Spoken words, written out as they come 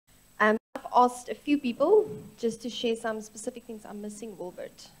I've asked a few people just to share some specific things I'm missing,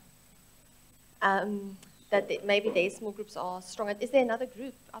 Wilbert. Maybe their small groups are strong at. Is there another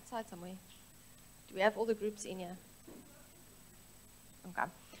group outside somewhere? Do we have all the groups in here? Okay.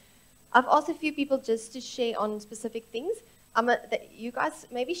 I've asked a few people just to share on specific things. You guys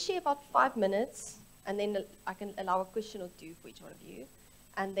maybe share about 5 minutes, and then I can allow a question or two for each one of you.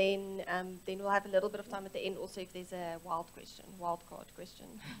 And then we'll have a little bit of time at the end also if there's a wild card question.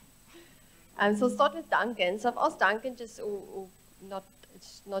 So we'll start with Duncan. So I've asked Duncan or not,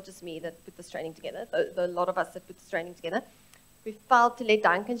 it's not just me that put this training together, a lot of us that put this training together. We felt to let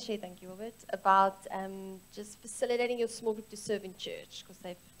Duncan share, thank you, Robert, about just facilitating your small group to serve in church, because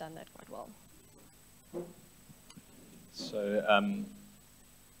they've done that quite well. So,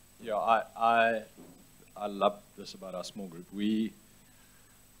 I love this about our small group.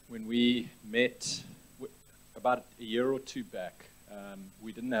 When we met about a year or two back,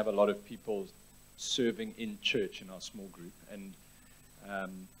 we didn't have a lot of people serving in church in our small group, and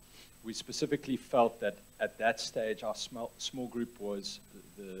we specifically felt that at that stage our small group was,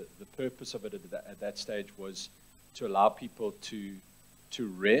 the purpose of it at that stage was to allow people to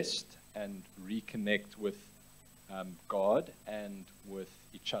rest and reconnect with God and with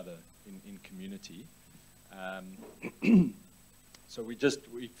each other in community. So we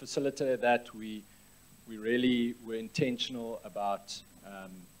facilitated that. We really were intentional about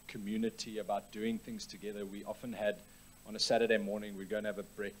community, about doing things together. We often had, on a Saturday morning, we'd go and have a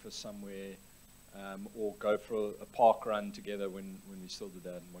breakfast somewhere, or go for a park run together when we still did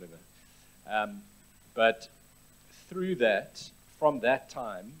that and whatever. But through that, from that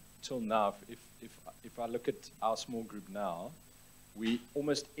time till now, if I look at our small group now,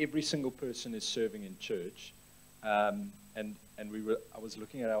 almost every single person is serving in church. And I was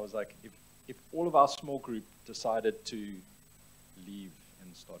looking at it, I was like, if all of our small group decided to leave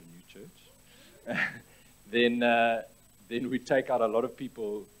and start a new church, then we'd take out a lot of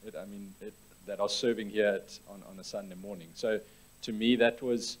people that are serving here on a Sunday morning. So to me, that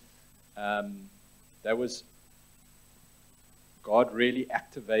was God really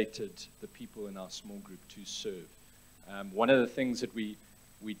activated the people in our small group to serve. One of the things that we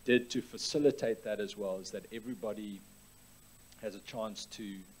did to facilitate that as well is that everybody has a chance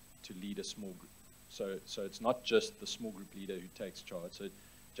to lead a small group. So it's not just the small group leader who takes charge. So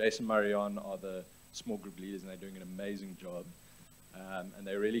Jason Marion are the small group leaders, and they're doing an amazing job. And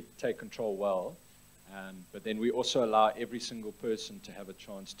they really take control well. But then we also allow every single person to have a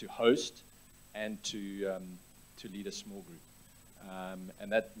chance to host and to lead a small group. And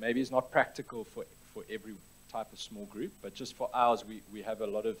that maybe is not practical for every type of small group, but just for ours, we have a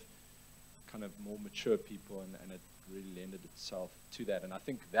lot of kind of more mature people, and it really lended itself to that. And I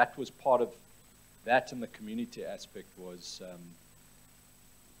think that was part of that, and the community aspect was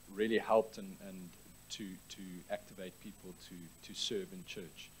really helped and to activate people to serve in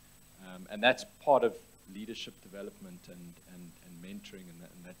church. And that's part of leadership development and mentoring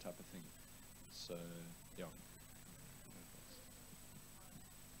and that type of thing. So, yeah.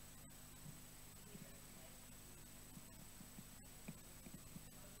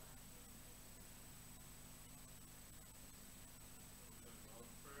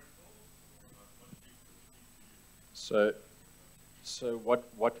 So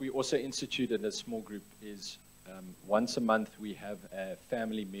what we also instituted as a small group is once a month we have a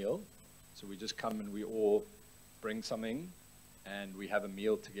family meal. So we just come and we all bring something, and we have a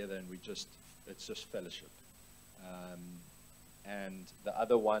meal together, and it's just fellowship. And the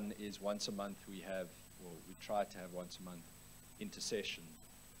other one is once a month we try to have once a month intercession.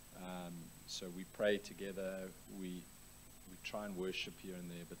 So we pray together, we try and worship here and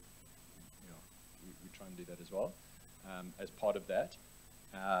there, but we try and do that as well. As part of that,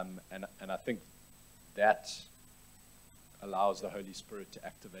 and I think that allows the Holy Spirit to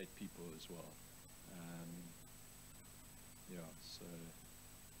activate people as well. No.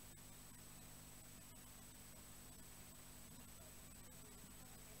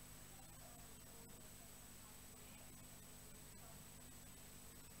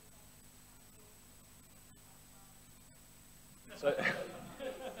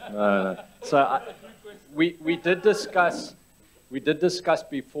 So we did discuss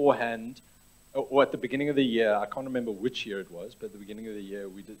beforehand, or at the beginning of the year. I can't remember which year it was, but at the beginning of the year,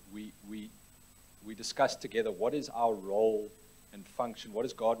 we discussed together what is our role and function. What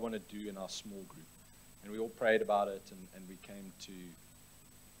does God want to do in our small group? And we all prayed about it, and we came to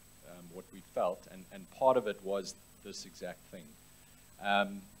what we felt, and part of it was this exact thing.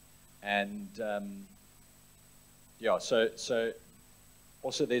 So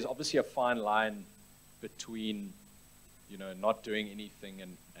also there's obviously a fine line between, not doing anything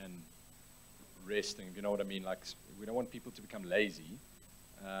and resting, if you know what I mean. Like, we don't want people to become lazy,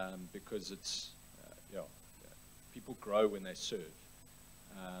 because it's, people grow when they serve.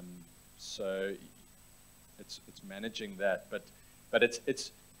 So it's managing that, but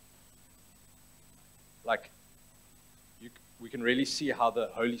it's like, we can really see how the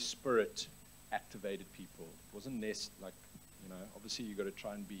Holy Spirit activated people. It wasn't like, obviously you got to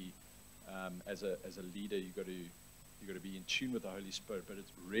try and be, as a leader, you got to be in tune with the Holy Spirit, but it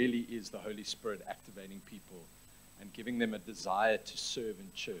really is the Holy Spirit activating people and giving them a desire to serve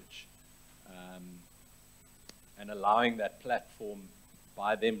in church, and allowing that platform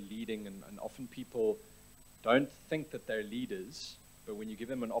by them leading. And often people don't think that they're leaders, but when you give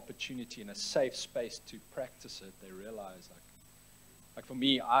them an opportunity and a safe space to practice it, they realize, like for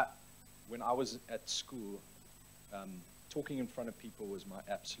me, when I was at school, talking in front of people was my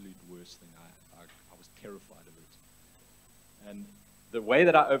absolute worst thing. I was terrified of it. And the way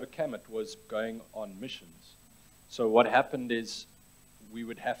that I overcame it was going on missions. So what happened is, we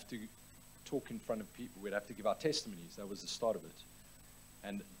would have to talk in front of people. We'd have to give our testimonies. That was the start of it.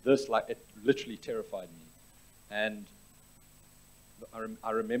 And this, it literally terrified me. And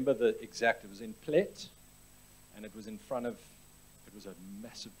I remember it was in Plet, and it was in front of, it was a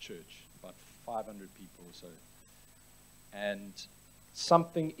massive church, about 500 people or so. And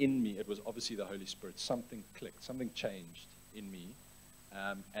something in me, it was obviously the Holy Spirit, something clicked, something changed in me.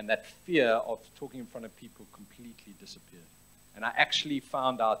 And that fear of talking in front of people completely disappeared. And I actually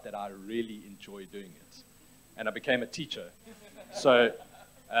found out that I really enjoy doing it. And I became a teacher. So,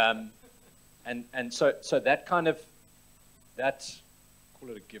 so that kind of, call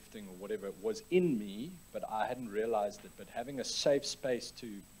it a gifting or whatever, it was in me, but I hadn't realized it. But having a safe space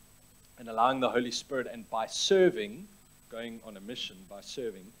and allowing the Holy Spirit, and by serving, going on a mission, by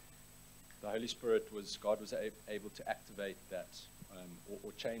serving, the Holy Spirit God was able to activate that,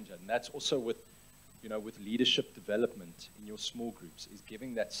 or change it. And that's also with leadership development in your small groups, is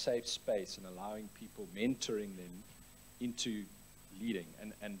giving that safe space and allowing people, mentoring them into leading.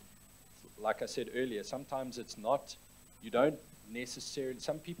 And like I said earlier, sometimes it's not, you don't necessarily,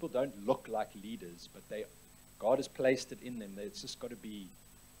 some people don't look like leaders, but God has placed it in them. It's just got to be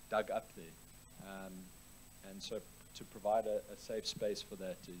dug up there. And so to provide a safe space for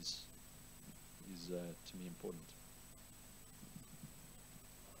that is to me important.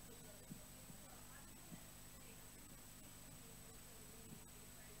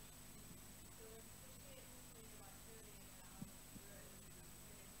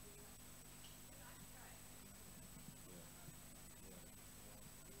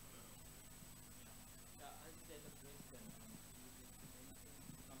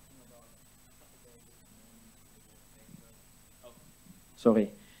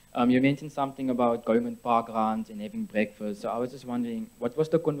 Sorry. You mentioned something about going on park runs and having breakfast. So I was just wondering, what was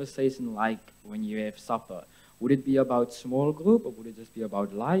the conversation like when you have supper? Would it be about small group, or would it just be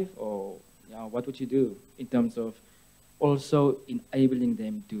about life? Or what would you do in terms of also enabling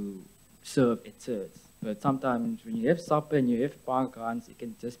them to serve at church? But sometimes when you have supper and you have park runs, it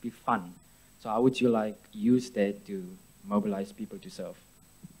can just be fun. So how would you use that to mobilize people to serve?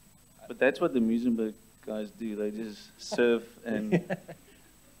 But that's what the Muizenberg guys do. They just serve and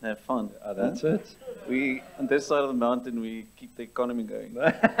have fun. Oh, that's it. We, on this side of the mountain, we keep the economy going.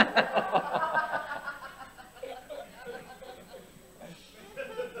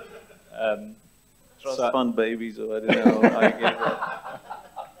 Trust fund babies, or I don't know how you get that.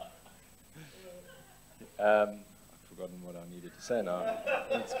 I've forgotten what I needed to say now.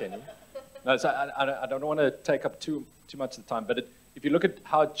 Thanks, Kenny. No, so I don't want to take up too much of the time, but if you look at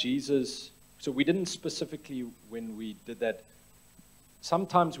how Jesus, so we didn't specifically, when we did that,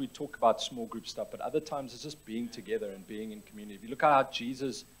 sometimes we talk about small group stuff, but other times it's just being together and being in community. If you look at how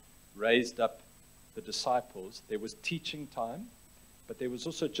Jesus raised up the disciples, there was teaching time, but there was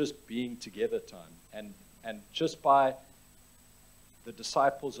also just being together time. And just by the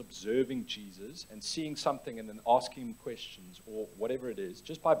disciples observing Jesus and seeing something and then asking him questions or whatever it is,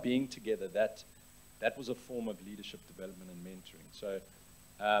 just by being together, that was a form of leadership development and mentoring. So,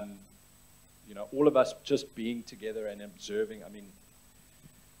 all of us just being together and observing,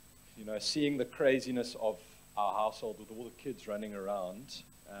 seeing the craziness of our household with all the kids running around,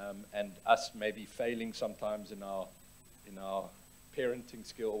 and us maybe failing sometimes in our parenting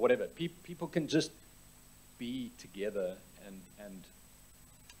skill or whatever. People can just be together and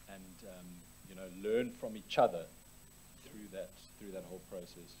learn from each other through that whole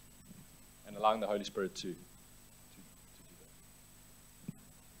process, and allowing the Holy Spirit to do that.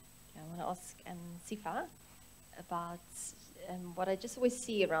 I want to ask Sifa about what I just always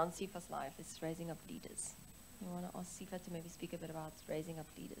see around Sifa's life is raising up leaders. You want to ask Sifa to maybe speak a bit about raising up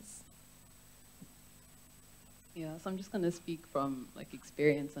leaders? Yeah, so I'm just going to speak from like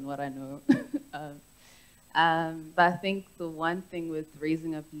experience and what I know. But I think the one thing with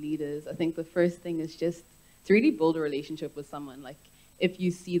raising up leaders, I think the first thing is just to really build a relationship with someone. Like if you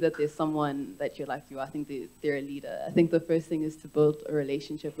see that there's someone that you're like, I think they're a leader. I think the first thing is to build a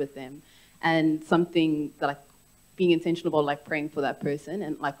relationship with them, and something that like being intentional about like praying for that person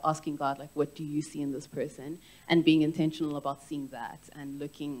and like asking God, like, what do you see in this person? And being intentional about seeing that and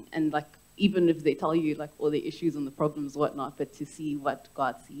looking and like, even if they tell you like all the issues and the problems, whatnot, but to see what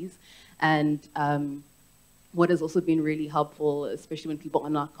God sees. And what has also been really helpful, especially when people are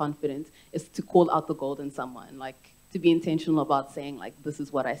not confident, is to call out the gold in someone, like to be intentional about saying like, this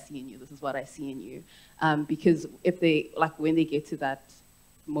is what I see in you, this is what I see in you. Because if they, like when they get to that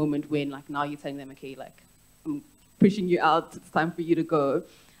moment when like now you're telling them, okay, like I'm pushing you out, it's time for you to go,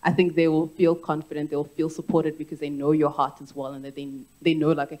 I think they will feel confident, they'll feel supported because they know your heart as well, and that they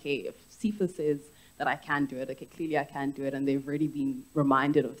know like, okay, if Sifa says that I can do it, okay, clearly I can do it, and they've already been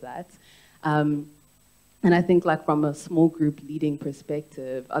reminded of that. And I think like from a small group leading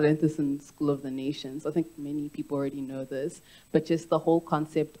perspective, I learned this in School of the Nations. I think many people already know this, but just the whole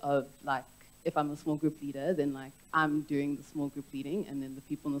concept of like, if I'm a small group leader, then like I'm doing the small group leading, and then the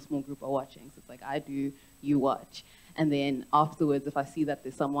people in the small group are watching. So it's like I do, you watch. And then afterwards, if I see that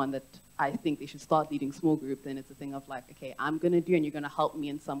there's someone that I think they should start leading small group, then it's a thing of like, okay, I'm going to do, and you're going to help me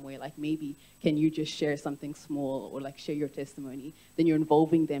in some way. Like maybe, can you just share something small or like share your testimony? Then you're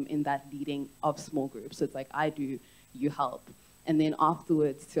involving them in that leading of small groups. So it's like, I do, you help. And then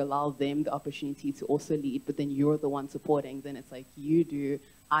afterwards, to allow them the opportunity to also lead, but then you're the one supporting. Then it's like, you do,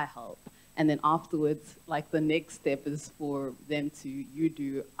 I help. And then afterwards, like the next step is for them to, you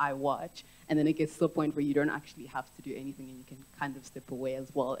do, I watch. And then it gets to the point where you don't actually have to do anything, and you can kind of step away as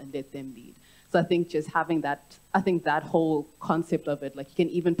well and let them lead. So I think just having that, I think that whole concept of it, like you can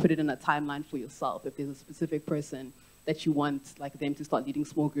even put it in a timeline for yourself. If there's a specific person that you want like them to start leading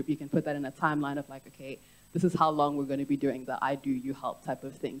small group, you can put that in a timeline of like, okay, this is how long we're going to be doing the I do, you help type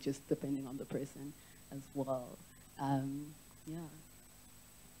of thing, just depending on the person as well. Yeah.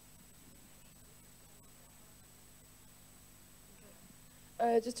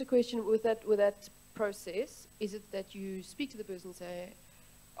 Just a question with that process. Is it that you speak to the person and say,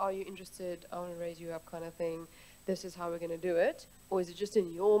 "Are you interested? I want to raise you up," kind of thing. This is how we're going to do it, or is it just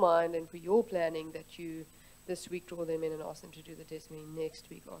in your mind and for your planning that you this week draw them in and ask them to do the testimony, next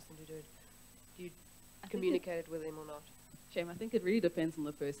week ask them to do it? Do you communicate it with them or not? Shame, I think it really depends on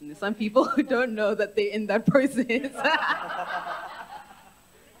the person. There's some people who don't know that they're in that process.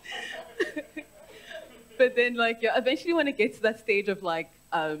 But then, like, yeah, eventually when it gets to that stage of, like,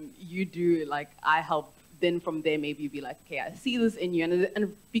 you do, like, I help, then from there maybe you be like, okay, I see this in you.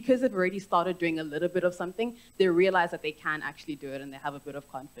 And because they've already started doing a little bit of something, they realize that they can actually do it and they have a bit of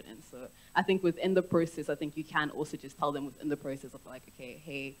confidence. So I think within the process, I think you can also just tell them within the process of, like, okay,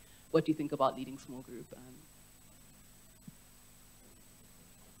 hey, what do you think about leading small group?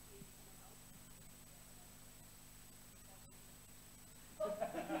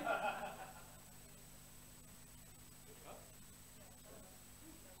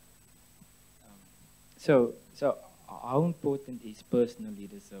 So how important is personal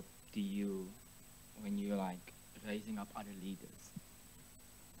leadership to you when you're like raising up other leaders?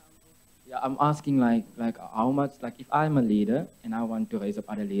 Yeah, I'm asking like how much, like if I'm a leader and I want to raise up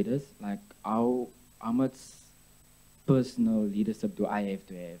other leaders, like how much personal leadership do I have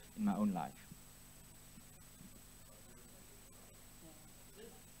to have in my own life?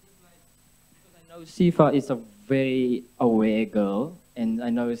 Because I know Sifa is a very aware girl, and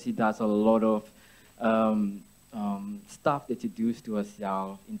I know she does a lot of stuff that she does to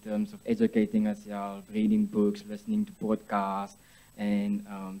herself in terms of educating herself, reading books, listening to podcasts, and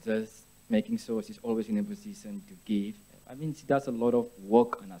just making sure she's always in a position to give. I mean, she does a lot of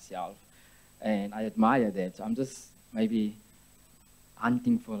work on herself, and I admire that. So I'm just maybe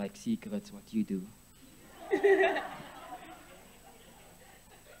hunting for like secrets, what you do.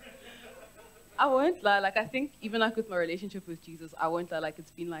 I won't lie, like I think even like with my relationship with Jesus, I won't lie, like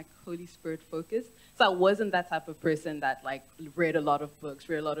it's been like Holy Spirit focused. So I wasn't that type of person that like read a lot of books,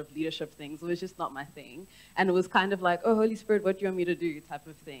 read a lot of leadership things. It was just not my thing. And it was kind of like, oh, Holy Spirit, what do you want me to do type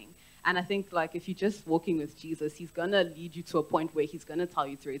of thing. And I think like if you're just walking with Jesus, he's going to lead you to a point where he's going to tell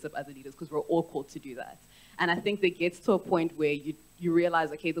you to raise up other leaders, because we're all called to do that. And I think that gets to a point where you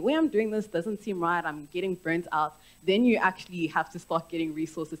realize, okay, the way I'm doing this doesn't seem right, I'm getting burnt out. Then you actually have to start getting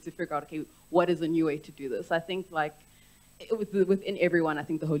resources to figure out, okay, what is a new way to do this? I think like within everyone, I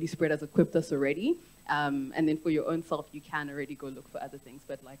think the Holy Spirit has equipped us already. And then for your own self, you can already go look for other things.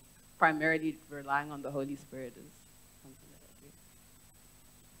 But like primarily relying on the Holy Spirit is something that I do.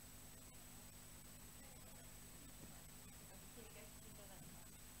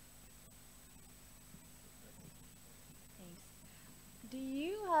 Thanks. Do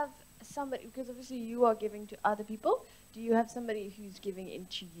you have somebody, because obviously you are giving to other people, do you have somebody who's giving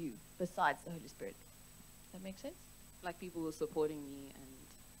into you besides the Holy Spirit? Does that make sense? Like people who are supporting me, and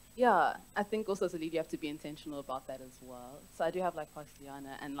yeah, I think also as a leader you have to be intentional about that as well. So I do have like Pastor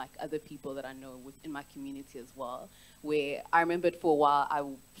Liana and like other people that I know within my community as well, where I remembered for a while I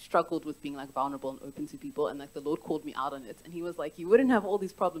struggled with being like vulnerable and open to people, and like the Lord called me out on it, and he was like, you wouldn't have all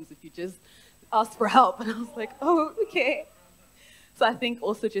these problems if you just asked for help. And I was like, oh, okay. So I think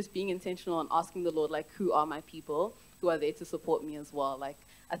also just being intentional and asking the Lord, like, who are my people who are there to support me as well. Like,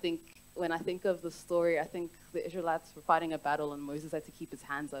 I think when I think of the story, I think the Israelites were fighting a battle and Moses had to keep his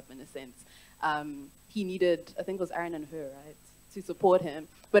hands up in a sense. He needed, I think it was Aaron and Hur, right, to support him.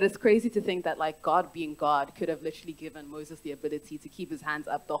 But it's crazy to think that like God being God could have literally given Moses the ability to keep his hands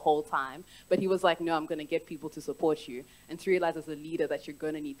up the whole time. But he was like, no, I'm going to get people to support you. And to realize as a leader that you're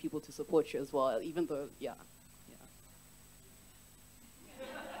going to need people to support you as well, even though, yeah.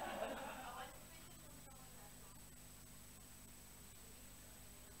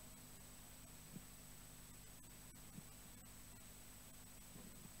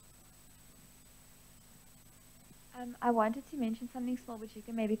 I wanted to mention something small, which you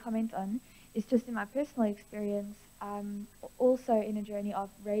can maybe comment on. It's just in my personal experience, also in a journey of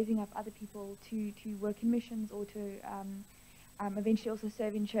raising up other people to work in missions or to eventually also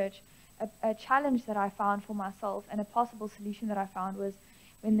serve in church. A challenge that I found for myself and a possible solution that I found was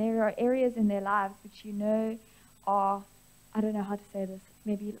when there are areas in their lives which you know are, I don't know how to say this,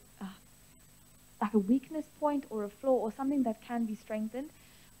 maybe like a weakness point or a flaw or something that can be strengthened.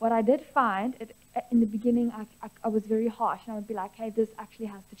 What I did find, in the beginning, I was very harsh, and I would be like, hey, this actually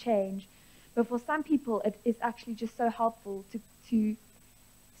has to change. But for some people, it is actually just so helpful to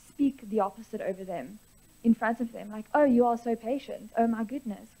speak the opposite over them, in front of them. Like, oh, you are so patient. Oh, my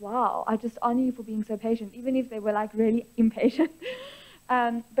goodness. Wow. I just honor you for being so patient, even if they were, like, really impatient.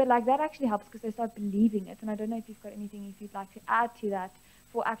 But, like, that actually helps because they start believing it. And I don't know if you've got anything if you'd like to add to that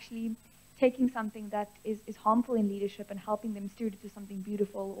for actually taking something that is harmful in leadership and helping them steer it to something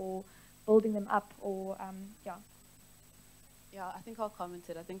beautiful or building them up or, yeah. Yeah, I think I'll comment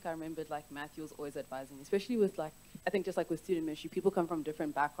it. I think I remembered like Matthew was always advising, especially with like, I think just like with student ministry, people come from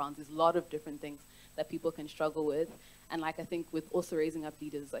different backgrounds. There's a lot of different things that people can struggle with. And like, I think with also raising up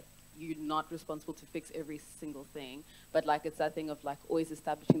leaders, like you're not responsible to fix every single thing, but like it's that thing of like always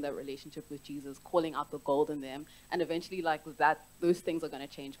establishing that relationship with Jesus, calling out the gold in them, and eventually like with that, those things are going to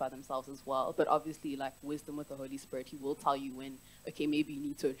change by themselves as well. But obviously like wisdom with the Holy Spirit, he will tell you when, okay, maybe you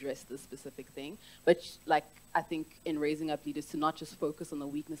need to address this specific thing. But like, I think in raising up leaders to not just focus on the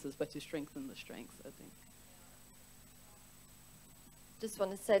weaknesses, but to strengthen the strengths, I think. Just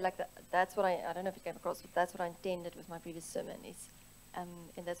want to say, like, that's what I don't know if it came across, but that's what I intended with my previous sermon is,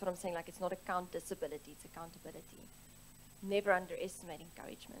 and that's what I'm saying, like, it's not account disability, it's accountability. Never underestimate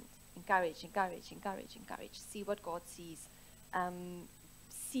encouragement. Encourage, encourage, encourage, encourage. See what God sees.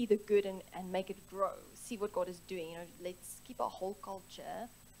 See the good and make it grow. See what God is doing. You know, let's keep our whole culture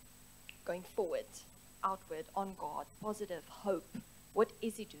going forward, outward, on God, positive, hope. What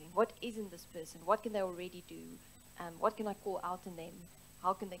is he doing? What is in this person? What can they already do? What can I call out in them?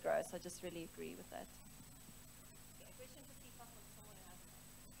 How can they grow? So I just really agree with that. Okay, a question for Steve from someone who has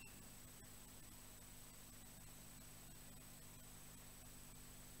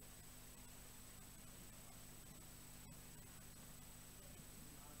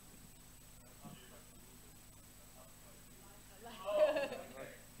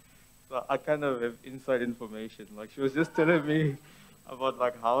So I kind of have inside information. Like she was just telling me about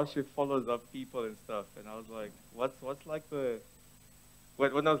like how she follows up people and stuff, and I was like, what's like the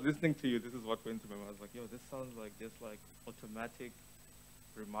when I was listening to you, this is what went to my mind. I was like, yo, this sounds like just like automatic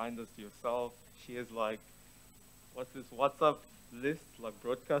reminders to yourself. She has like, what's this WhatsApp list, like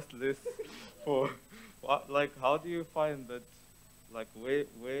broadcast list for what? Like, how do you find that? Like,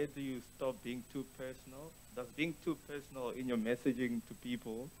 where do you stop being too personal? Does being too personal in your messaging to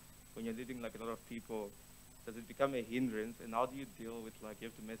people, when you're leading like a lot of people, does it become a hindrance? And how do you deal with like you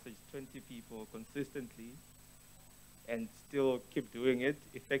have to message 20 people consistently and still keep doing it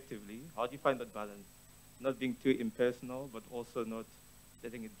effectively? How do you find that balance? Not being too impersonal, but also not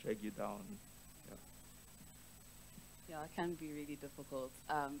letting it drag you down. Yeah, it can be really difficult.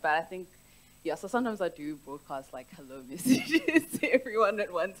 But I think, yeah, so sometimes I do broadcast like hello messages to everyone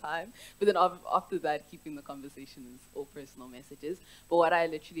at one time. But then after that, keeping the conversation is all personal messages. But what I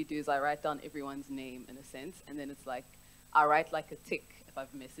literally do is I write down everyone's name in a sense. And then it's like, I write like a tick if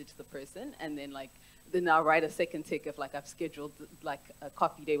I've messaged the person, and then I'll write a second tick if like I've scheduled like a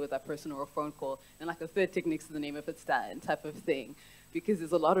coffee day with that person or a phone call, and like a third tick next to the name if it's that type of thing. Because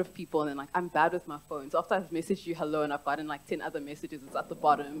there's a lot of people, and then like I'm bad with my phone. So after I've messaged you hello and I've gotten like 10 other messages, it's at the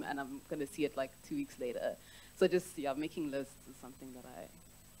bottom, and I'm gonna see it like 2 weeks later. So just making lists is something that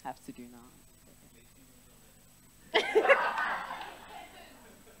I have to do now.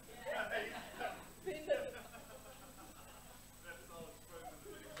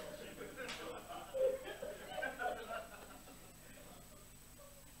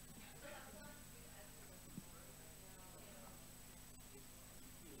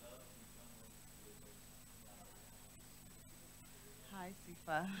 Hi,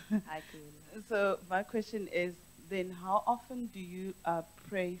 Sifa. Hi, Queen. So my question is then, how often do you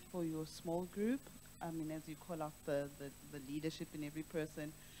pray for your small group? I mean, as you call out the leadership in every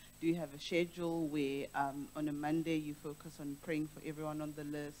person, do you have a schedule where on a Monday you focus on praying for everyone on the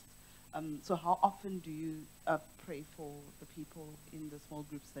list? So how often do you pray for the people in the small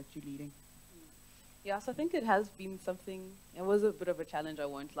groups that you're leading? Yeah, so I think it has been something, it was a bit of a challenge, I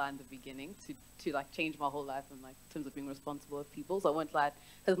won't lie, in the beginning, to like change my whole life in like terms of being responsible of people. So I won't lie, it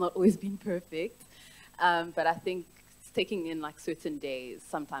has not always been perfect. But I think taking in like certain days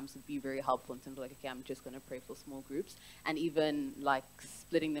sometimes would be very helpful in terms of like, okay, I'm just going to pray for small groups, and even like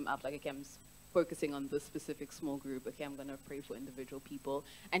splitting them up, like, okay, I'm focusing on this specific small group, okay, I'm going to pray for individual people,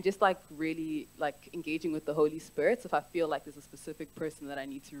 and just like really like engaging with the Holy Spirit. So if I feel like there's a specific person that I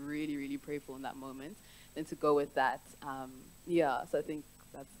need to really, really pray for in that moment, then to go with that. So I think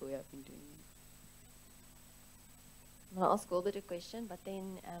that's the way I've been doing it. I'm going to ask Wilbert a question, but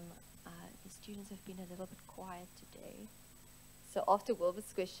then the students have been a little bit quiet today. So after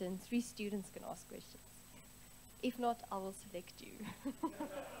Wilbert's question, 3 students can ask questions. If not, I will select you.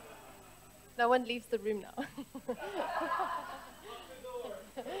 No one leaves the room now.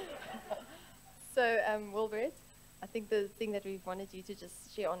 So, Wilbert, I think the thing that we wanted you to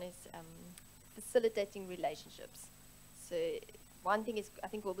just share on is facilitating relationships. So one thing is, I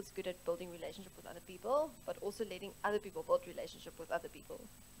think Wilbert's good at building relationship with other people, but also letting other people build relationship with other people.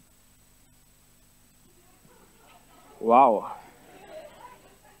 Wow.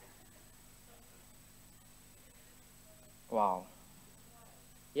 Wow.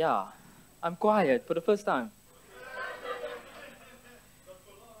 Yeah, I'm quiet for the first time.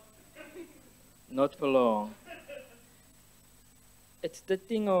 Not for long. It's the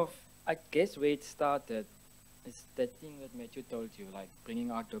thing of, I guess where it started, it's the thing that Matthew told you, like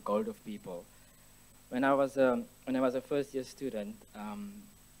bringing out the gold of people. When I was a first year student,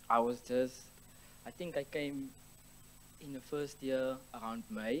 I think I came in the first year around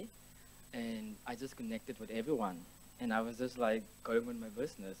May, and I just connected with everyone. And I was just like going on my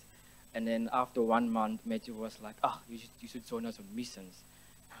business. And then after 1 month, Matthew was like, you should join us on missions.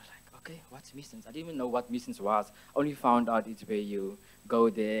 I was like, okay, what's missions? I didn't even know what missions was. Only found out it's where you go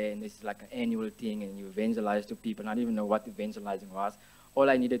there and it's like an annual thing and you evangelize to people. And I didn't even know what evangelizing was. All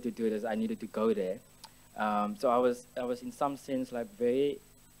I needed to do is I needed to go there. So I was in some sense like very,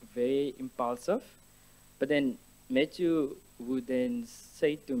 very impulsive. But then Matthew would then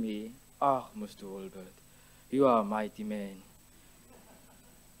say to me, Mr. Wilbert, you are a mighty man.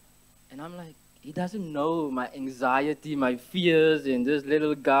 And I'm like, he doesn't know my anxiety, my fears, and this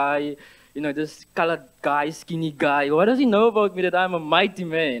little guy, this colored guy, skinny guy. What does he know about me that I'm a mighty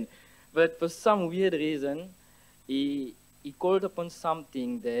man? But for some weird reason, he called upon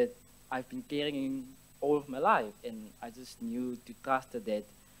something that I've been carrying all of my life. And I just knew to trust that,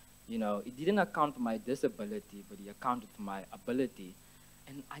 it didn't account for my disability, but he accounted for my ability.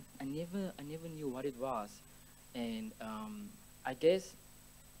 And I never knew what it was. And I guess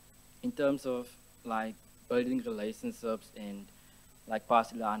in terms of like building relationships, and like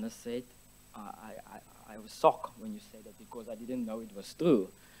Pastor Lana said, I was shocked when you said that because I didn't know it was true.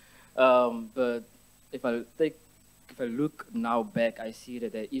 But if I look now back, I see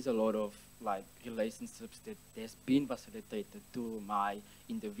that there is a lot of like relationships that has been facilitated through my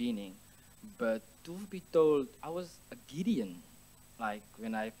intervening. But to be told, I was a Gideon, like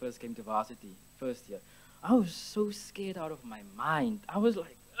when I first came to varsity, first year. I was so scared out of my mind. I was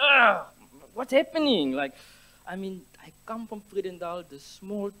like, what's happening? Like, I mean, I come from Vredendal, this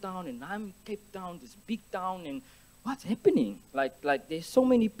small town, and I'm Cape Town, this big town, and what's happening? Like there's so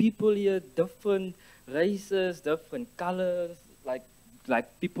many people here, different races, different colors,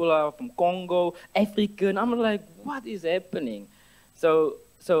 like people are from Congo, African. I'm like, what is happening? So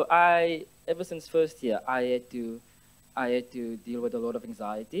ever since first year, I had to deal with a lot of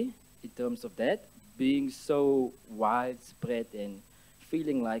anxiety in terms of that, being so widespread and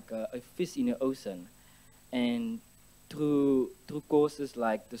feeling like a fish in the ocean. And through courses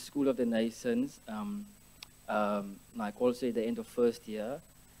like the School of the Nations, like also at the end of first year,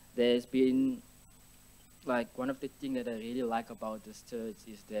 there's been like one of the things that I really like about this church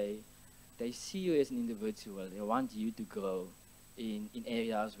is they see you as an individual. They want you to grow in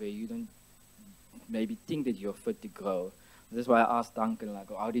areas where you don't maybe think that you're fit to grow. That's why I asked Duncan, like,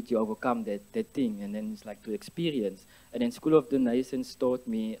 how did you overcome that thing? And then it's like to experience. And then School of the Nations taught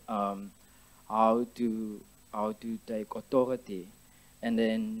me how to take authority. And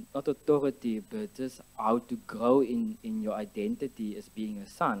then not authority, but just how to grow in your identity as being a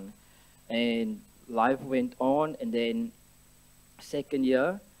son. And life went on, and then second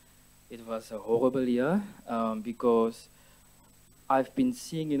year, it was a horrible year because I've been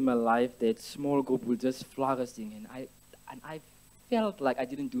seeing in my life that small group will just flourishing, and I felt like I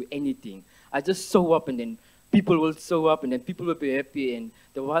didn't do anything. I just show up, and then people will show up, and then people will be happy, and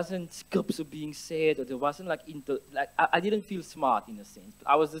there wasn't scripts being said, or there wasn't like I didn't feel smart in a sense. But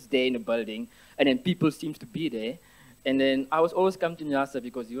I was just there in the building, and then people seemed to be there. And then I was always come to Nyasa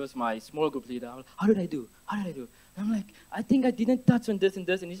because he was my small group leader. I was, how did I do? And I'm like, I think I didn't touch on this and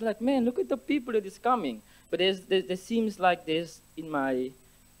this. And he's like, man, look at the people that is coming. But there seems like there's, in my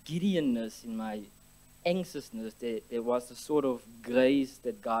Gideonness, in my anxiousness, there was a sort of grace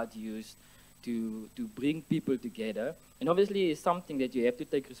that God used to bring people together. And obviously it's something that you have to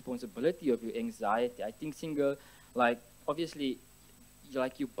take responsibility of your anxiety. I think single, like, obviously,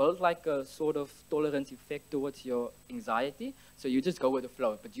 like you build like a sort of tolerance effect towards your anxiety, so you just go with the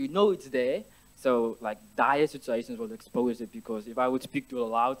flow, but you know it's there. So like dire situations will expose it, because if I would speak to a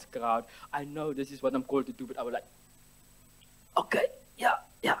loud crowd, I know this is what I'm called to do, but I would like, okay, yeah.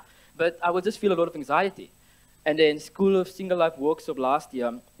 But I would just feel a lot of anxiety. And then School of Single Life workshop last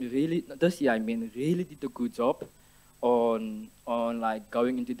year, really did a good job on like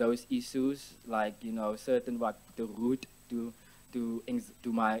going into those issues, like, you know, certain what the root to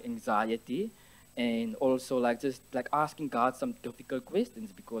my anxiety, and also like just like asking God some difficult questions,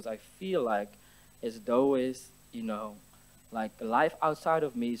 because I feel like as though you know, like the life outside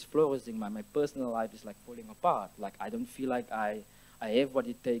of me is flourishing, my personal life is like falling apart. Like I don't feel like I have what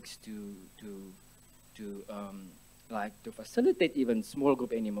it takes to facilitate even small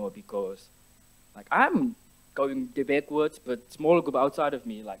group anymore, because like I'm going backwards, but small group outside of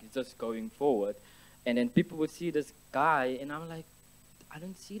me, like it's just going forward. And then people would see this guy, and I'm like, I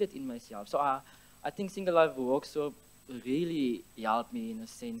don't see that in myself. So I think Single Life Workshop really helped me in a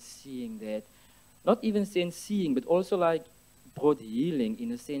sense, seeing that, not even sense seeing, but also like brought healing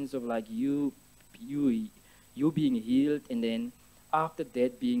in a sense of like you being healed, and then after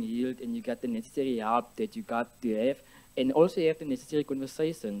that being healed, and you got the necessary help that you got to have, and also you have the necessary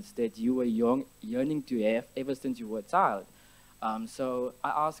conversations that you were yearning to have ever since you were a child. So I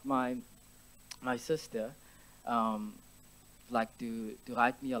asked my sister, like to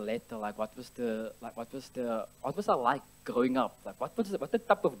write me a letter, like what was I like growing up? Like what the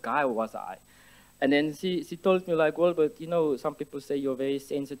type of guy was I? And then she told me like, well, but you know, some people say you're very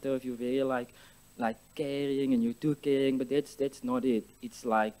sensitive, you're very like caring, and you're too caring, but that's not it. It's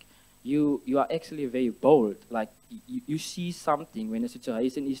like you are actually very bold. Like you see something when a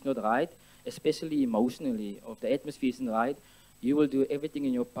situation is not right, especially emotionally, or if the atmosphere isn't right, you will do everything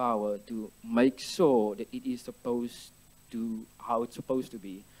in your power to make sure that it is supposed to how it's supposed to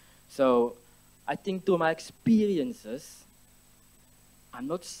be. So I think through my experiences, I'm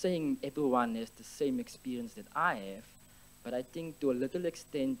not saying everyone has the same experience that I have, but I think to a little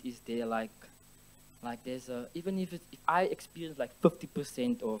extent is there like there's a, even if I experience like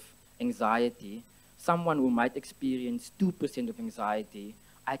 50% of anxiety, someone who might experience 2% of anxiety,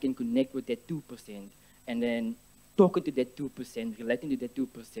 I can connect with that 2%, and then talking to that 2%, relating to that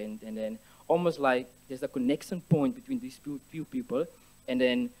 2%, and then almost like there's a connection point between these few people, and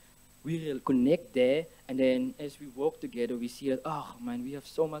then we will connect there, and then as we walk together, we see that, oh man, we have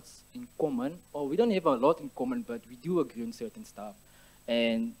so much in common, or we don't have a lot in common, but we do agree on certain stuff.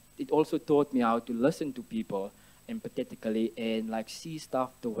 And it also taught me how to listen to people empathetically and like see stuff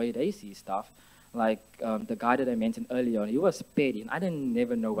the way they see stuff. Like the guy that I mentioned earlier on, he was petty, and I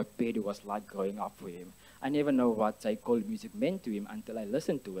never know what petty was like growing up with him. I never know what psychology music meant to him until I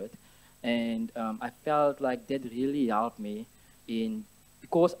listened to it. And I felt like that really helped me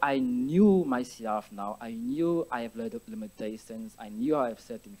because I knew myself now. I knew I have a lot of limitations. I knew I have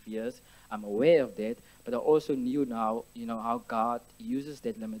certain fears. I'm aware of that. But I also knew now, you know, how God uses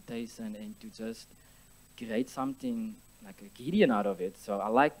that limitation and to just create something like a Gideon out of it. So I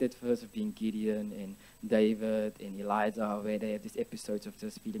like that verse of being Gideon and David and Elijah, where they have these episodes of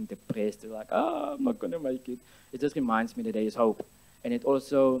just feeling depressed. They're like, oh, I'm not going to make it. It just reminds me that there is hope. And it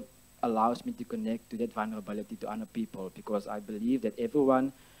also allows me to connect to that vulnerability to other people, because I believe that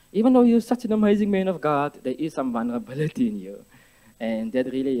everyone, even though you're such an amazing man of God, there is some vulnerability in you. And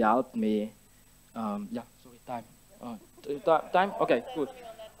that really helped me. Yeah, sorry, time. Time? Okay, cool.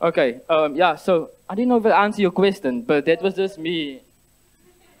 Okay, yeah, so I didn't know if I answered your question, but that was just me.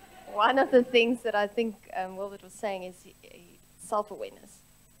 One of the things that I think Wilbert was saying is self-awareness.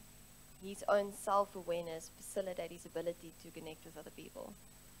 His own self-awareness facilitates his ability to connect with other people.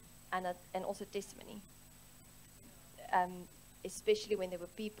 And also testimony. Especially when there were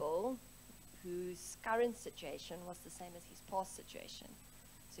people whose current situation was the same as his past situation.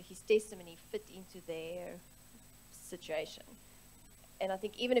 So his testimony fit into their situation. And I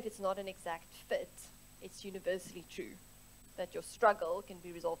think even if it's not an exact fit, it's universally true that your struggle can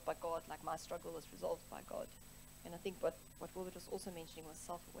be resolved by God, like my struggle was resolved by God. And I think what Wilbert was also mentioning was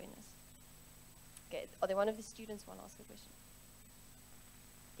self-awareness. Okay, are there one of the students want to ask a question?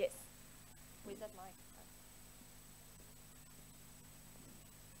 Yes. Where's that mic?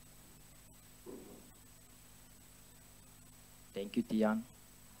 Thank you, Tian.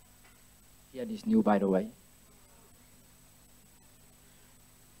 Tian is new, by the way.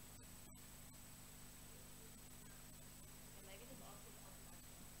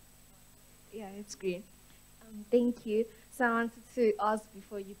 Yeah, it's great. Thank you. So I wanted to ask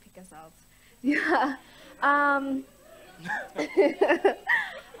before you pick us out. Yeah.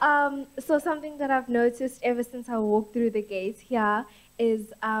 So something that I've noticed ever since I walked through the gates here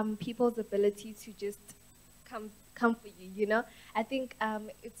is people's ability to just come for you, you know? I think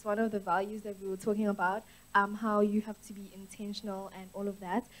it's one of the values that we were talking about, how you have to be intentional and all of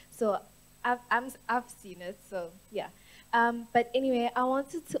that. So I've seen it, so yeah. But anyway, I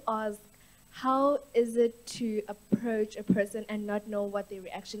wanted to ask, how is it to approach a person and not know what their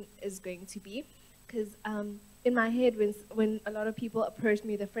reaction is going to be? Because in my head, when a lot of people approached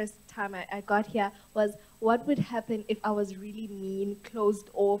me the first time I got here, was what would happen if I was really mean, closed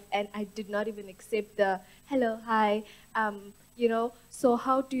off, and I did not even accept the hello, hi, you know? So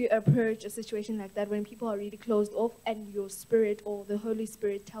how do you approach a situation like that when people are really closed off and your spirit or the Holy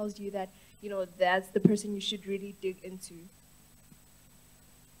Spirit tells you that, you know, that's the person you should really dig into?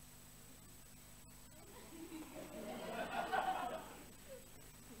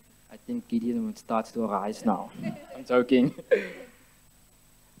 I think Gideon would start to rise now. I'm joking.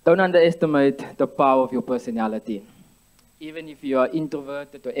 Don't underestimate the power of your personality. Even if you are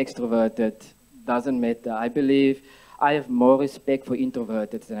introverted or extroverted, doesn't matter. I believe I have more respect for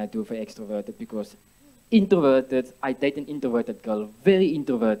introverted than I do for extroverted, because introverted, I date an introverted girl, very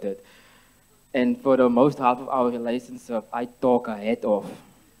introverted. And for the most half of our relationship, I talk her head off.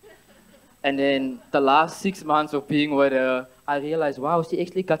 And then the last 6 months of being with her, I realized, wow, she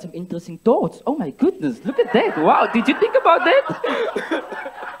actually got some interesting thoughts. Oh my goodness, look at that. Wow, did you think about that?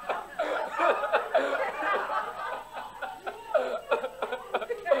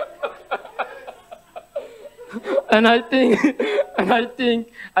 And I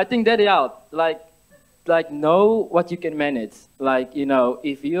think that helped. Like know what you can manage. Like, you know,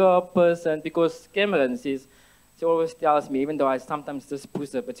 if you're a person, because Cameron, she always tells me, even though I sometimes just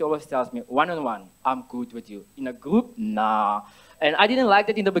push her, but she always tells me, one-on-one, I'm good with you. In a group, nah. And I didn't like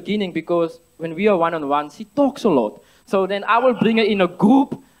that in the beginning, because when we are one-on-one, she talks a lot. So then I will bring her in a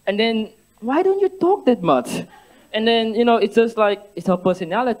group, and then, why don't you talk that much? And then, you know, it's just like, it's her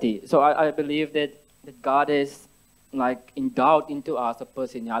personality. So I believe that God has, like, endowed into us a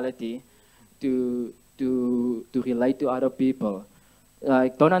personality to relate to other people.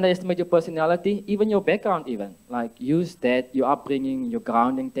 Like, don't underestimate your personality, even your background even. Like, use that, your upbringing, your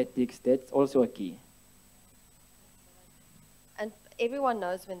grounding tactics, that's also a key. And everyone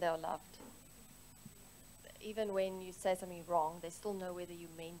knows when they're loved. Even when you say something wrong, they still know whether you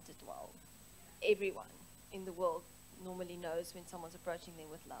meant it well. Everyone in the world normally knows when someone's approaching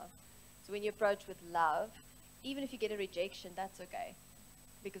them with love. So when you approach with love, even if you get a rejection, that's okay.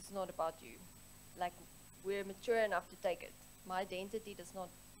 Because it's not about you. Like, we're mature enough to take it. My identity does not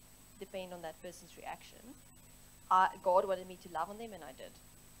depend on that person's reaction. God wanted me to love on them, and I did,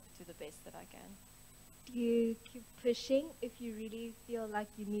 to the best that I can. Do you keep pushing if you really feel like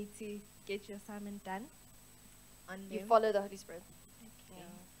you need to get your assignment done on them? You follow the Holy Spirit. Okay. Yeah.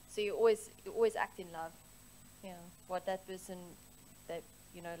 So you always act in love. Yeah. What that person, that,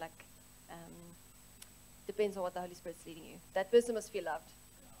 you know, like, depends on what the Holy Spirit's leading you. That person must feel loved.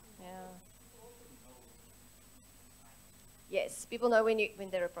 Yeah. Yes, people know when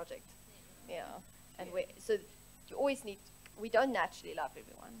they're a project. Yeah. And so you always need, we don't naturally love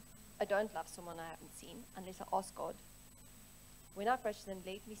everyone. I don't love someone I haven't seen unless I ask God. When I approach them,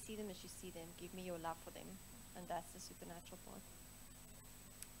 let me see them as you see them. Give me your love for them. And that's the supernatural part.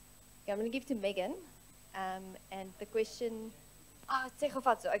 Okay, I'm going to give to Megan. And the question,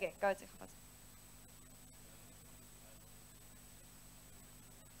 Tsegofatso. Okay, go Tsegofatso.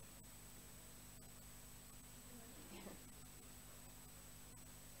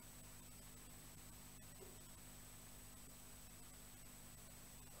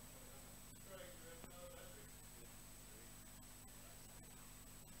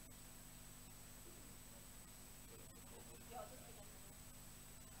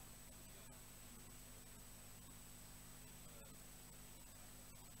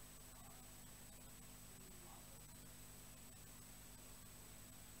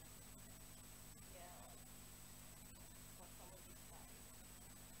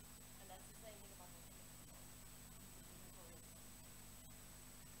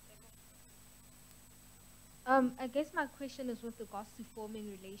 I guess my question is with regards to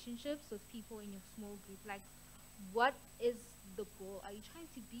forming relationships with people in your small group. Like, what is the goal? Are you trying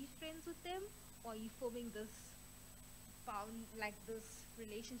to be friends with them, or are you forming this this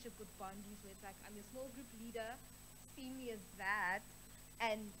relationship with boundaries where it's like, I'm your small group leader, see me as that,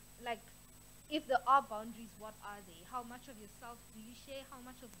 and like, if there are boundaries, what are they? How much of yourself do you share? How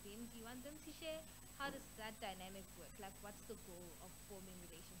much of them do you want them to share? How does that dynamic work? Like, what's the goal of forming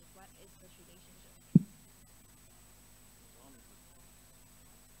relationships? What is this relationship?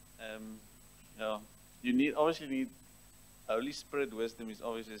 Yeah, you need obviously need Holy Spirit wisdom is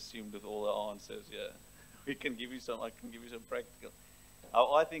always assumed with all the answers. Yeah, we can give you some. I can give you some practical.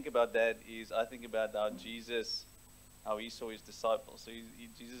 How I think about that is I think about how Jesus, how he saw his disciples. So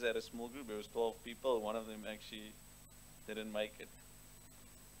Jesus had a small group. There was 12 people. One of them actually didn't make it.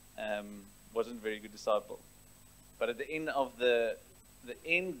 Wasn't a very good disciple. But at the end of the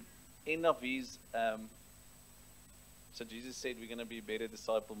end of his so Jesus said we're going to be better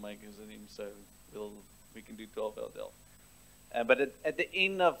disciple makers than him, so we can do 12 out of. But at the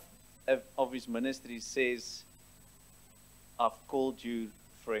end of his ministry, he says, I've called you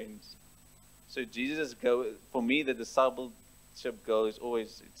friends. So Jesus for me, the discipleship goal is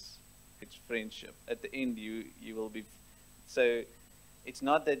always, it's friendship. At the end, you will be, so it's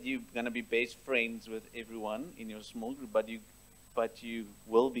not that you're going to be best friends with everyone in your small group, but you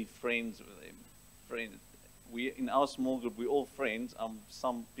will be friends with them. Friends. In our small group, we're all friends.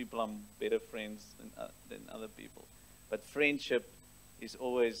 Some people I'm better friends than other people. But friendship is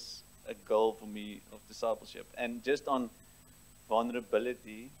always a goal for me of discipleship. And just on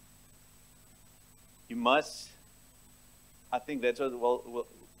vulnerability, you must, I think that's what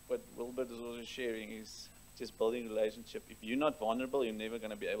Wilbert is also sharing, is just building relationship. If you're not vulnerable, you're never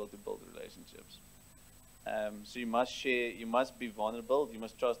going to be able to build relationships. So you must share, you must be vulnerable, you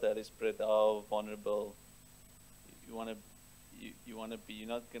must trust the Holy Spirit how vulnerable you want to be. You're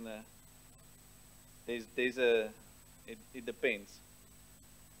not going to, it depends.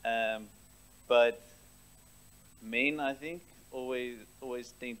 But men, I think,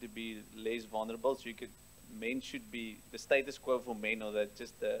 always tend to be less vulnerable. So men should be, the status quo for men, or that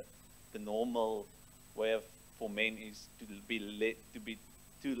just the normal way for men is to be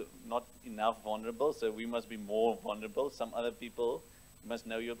too not enough vulnerable. So we must be more vulnerable. Some other people, you must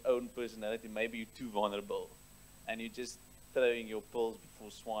know your own personality. Maybe you're too vulnerable, and you're just throwing your pearls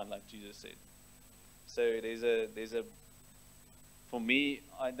before swine, like Jesus said. So there's a. For me,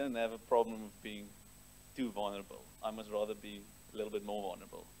 I don't have a problem with being too vulnerable. I must rather be a little bit more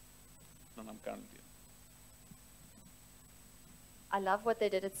vulnerable than I'm currently. I love what they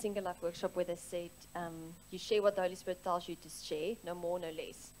did at Single Life Workshop, where they said, you share what the Holy Spirit tells you to share, no more, no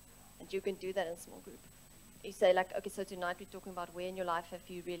less. And you can do that in a small group. You say, like, okay, so tonight we're talking about where in your life have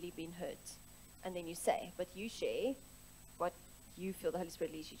you really been hurt? And then you say, but you share what you feel the Holy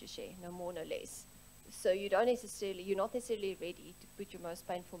Spirit leads you to share, no more, no less. So you're not necessarily ready to put your most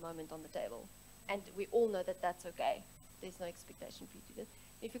painful moment on the table. And we all know that that's okay. There's no expectation for you to do that.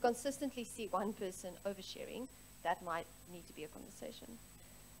 If you consistently see one person oversharing, that might need to be a conversation.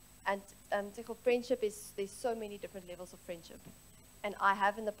 And friendship there's so many different levels of friendship. And I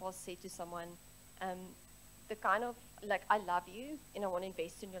have in the past said to someone, the kind of, like, I love you and I want to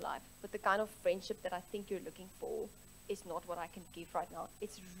invest in your life, but the kind of friendship that I think you're looking for is not what I can give right now.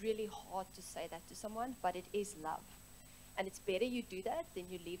 It's really hard to say that to someone, but it is love. And it's better you do that than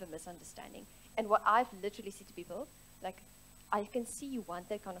you leave a misunderstanding. And what I've literally said to people, like, I can see you want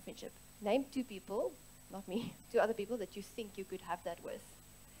that kind of friendship. Name 2 people, not me, 2 other people that you think you could have that with.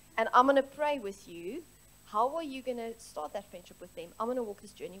 And I'm going to pray with you. How are you going to start that friendship with them? I'm going to walk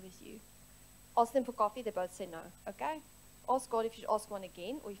this journey with you. Ask them for coffee, they both say no, okay? Ask God if you should ask one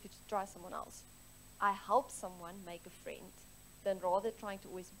again or if you should try someone else. I help someone make a friend than rather trying to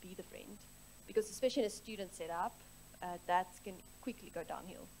always be the friend. Because especially in a student setup, that can quickly go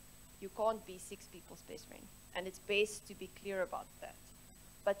downhill. You can't be 6 people's best friend. And it's best to be clear about that.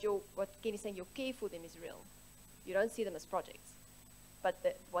 But what Kenny's saying, your care for them is real. You don't see them as projects. But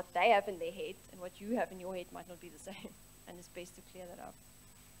what they have in their head and what you have in your head might not be the same. And it's best to clear that up.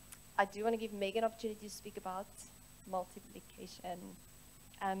 I do want to give Megan an opportunity to speak about multiplication.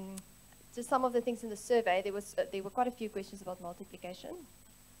 Just some of the things in the survey, there were quite a few questions about multiplication.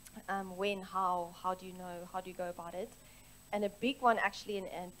 When, how do you know, how do you go about it? And a big one actually,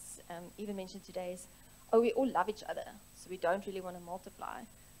 and even mentioned today, is, we all love each other, so we don't really want to multiply.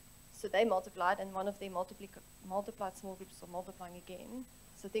 So they multiplied, and one of their multiplied small groups are multiplying again.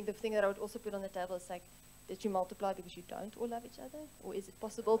 So I think the thing that I would also put on the table is like, did you multiply because you don't all love each other? Or is it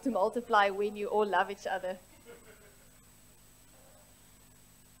possible to multiply when you all love each other?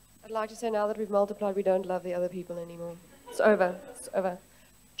 I'd like to say now that we've multiplied, we don't love the other people anymore. It's over. It's over.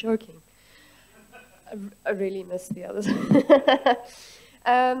 Joking. I really miss the others.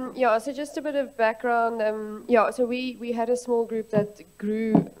 Yeah, so just a bit of background. Yeah, so we had a small group that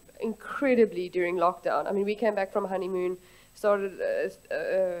grew incredibly during lockdown. I mean, we came back from honeymoon, started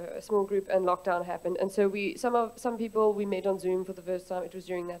a small group, and lockdown happened. And so some people we met on Zoom for the first time. It was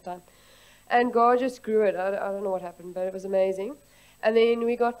during that time. And God just grew it. I don't know what happened, but it was amazing. And then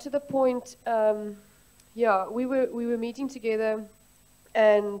we got to the point, yeah, we were meeting together,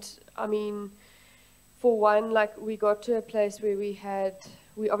 and I mean, for one, like, we got to a place where we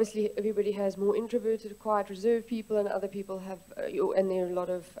obviously, everybody has more introverted, quiet, reserved people, and other people have, and there are a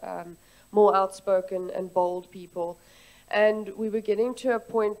lot of more outspoken and bold people. And we were getting to a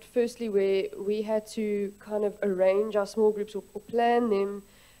point, firstly, where we had to kind of arrange our small groups or plan them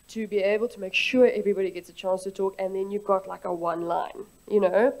to be able to make sure everybody gets a chance to talk, and then you've got like a one line, you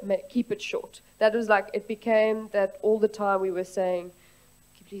know, keep it short. That was like, it became that all the time we were saying,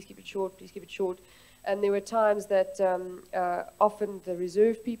 please keep it short, please keep it short. And there were times that often the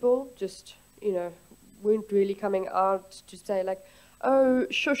reserved people just, you know, weren't really coming out to say like, oh,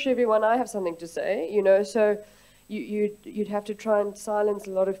 shush everyone, I have something to say, you know, so you'd have to try and silence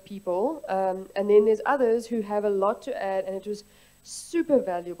a lot of people. And then there's others who have a lot to add, and it was super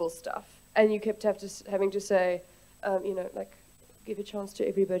valuable stuff, and you kept having to say, you know, like, give a chance to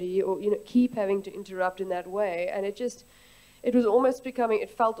everybody, or, you know, keep having to interrupt in that way. And it was almost becoming,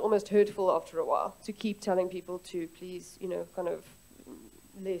 it felt almost hurtful after a while to keep telling people to please, you know, kind of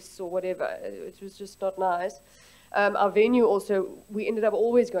less or whatever. It was just not nice. Our venue also, we ended up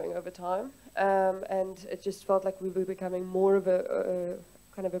always going over time, and it just felt like we were becoming more of a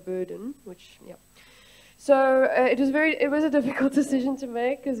kind of a burden, which, yeah. So it was a difficult decision to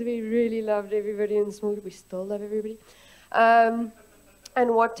make, because we really loved everybody in the small group. We still love everybody.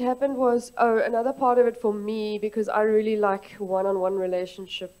 And what happened was, another part of it for me, because I really like one-on-one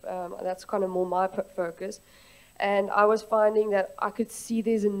relationship, that's kind of more my focus. And I was finding that I could see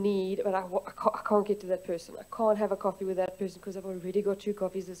there's a need, but I can't get to that person. I can't have a coffee with that person because I've already got 2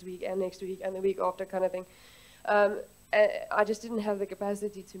 coffees this week and next week and the week after, kind of thing. I just didn't have the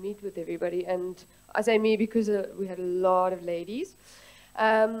capacity to meet with everybody. And I say me because we had a lot of ladies.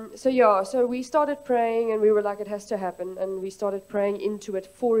 So we started praying, and we were like, it has to happen. And we started praying into it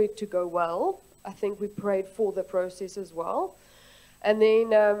for it to go well. I think we prayed for the process as well. And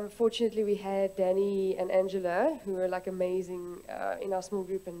then, fortunately, we had Danny and Angela, who were like amazing in our small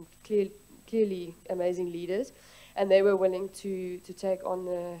group, and clearly amazing leaders. And they were willing to take on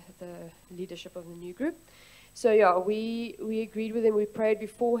the leadership of the new group. So yeah, we agreed with them. We prayed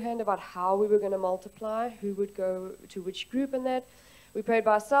beforehand about how we were going to multiply, who would go to which group and that. We prayed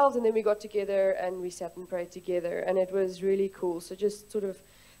by ourselves, and then we got together and we sat and prayed together, and it was really cool. So just sort of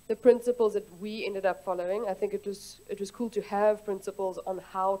the principles that we ended up following, I think it was cool to have principles on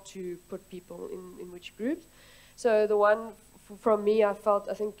how to put people in which groups. So the one from me, I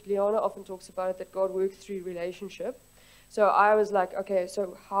think Liana often talks about it, that God works through relationship. So I was like, okay,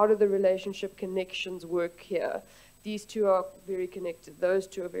 so how do the relationship connections work here? These two are very connected. Those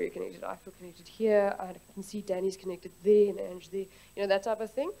two are very connected. I feel connected here. I can see Danny's connected there and Ange there. You know, that type of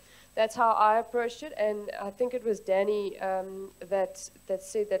thing. That's how I approached it. And I think it was Danny that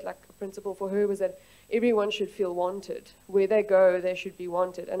said that, like, a principle for her was that everyone should feel wanted. Where they go, they should be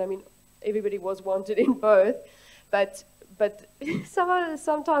wanted. And I mean, everybody was wanted in both. But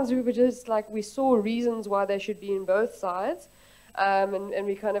sometimes we were just like, we saw reasons why they should be in both sides. And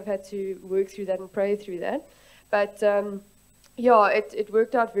we kind of had to work through that and pray through that. But yeah, it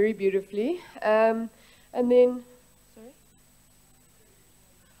worked out very beautifully. And then,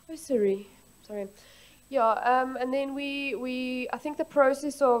 sorry. Yeah, and then I think the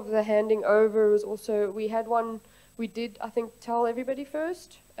process of the handing over was also, we did, I think, tell everybody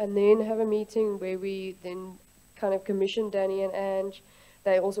first, and then have a meeting where we then kind of commissioned Danny and Ange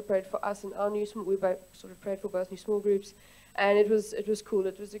they also prayed for us and our new small. We both sort of prayed for both new small groups, and it was cool.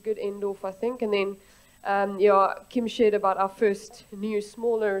 It was a good end off, I think. And then, yeah, Kim shared about our first new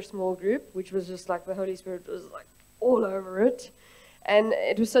smaller small group, which was just like the Holy Spirit was like all over it. And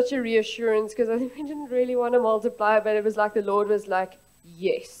it was such a reassurance because I think we didn't really want to multiply, but it was like the Lord was like,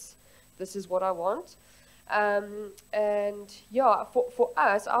 yes, this is what I want. And yeah, for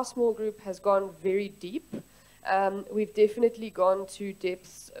us, our small group has gone very deep. We've definitely gone to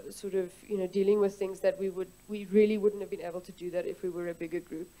depths, sort of, dealing with things that we really wouldn't have been able to do that if we were a bigger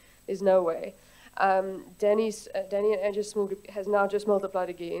group. There's no way. Danny and Angie's small group has now just multiplied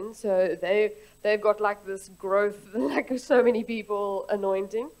again, so they've got like this growth, like so many people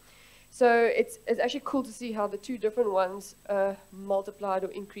anointing. So it's actually cool to see how the two different ones multiplied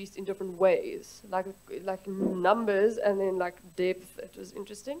or increased in different ways, like numbers and then like depth. It was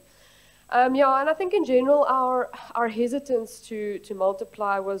interesting. Yeah, and I think in general our hesitance to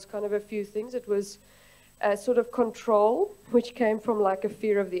multiply was kind of a few things. It was sort of control, which came from like a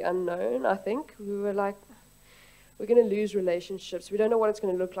fear of the unknown, I think. We were like, we're going to lose relationships. We don't know what it's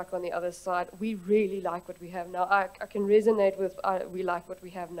going to look like on the other side. We really like what we have now. I can resonate with we like what we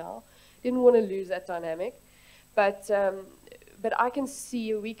have now. Didn't want to lose that dynamic. But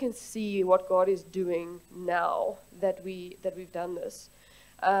we can see what God is doing now that we've done this.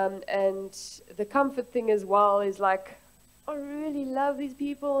 And the comfort thing as well is like, I really love these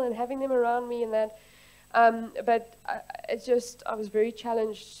people and having them around me and that. But I was very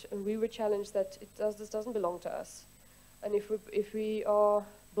challenged, and we were challenged that this doesn't belong to us. And if we are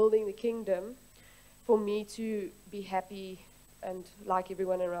building the kingdom, for me to be happy and like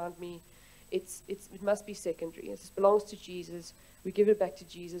everyone around me, it must be secondary. It belongs to Jesus. We give it back to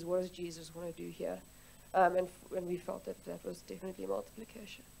Jesus. What does Jesus want to do here? And we felt that was definitely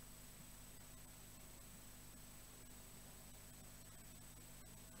multiplication.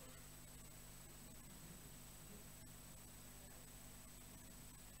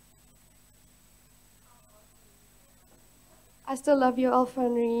 I still love you,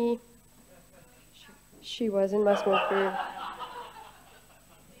 Alphanri. She was in my small group.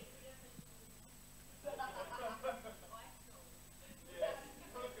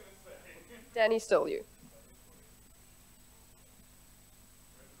 Danny stole you.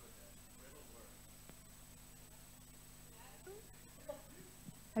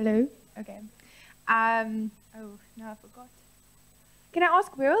 Hello? Okay. Oh, no, I forgot. Can I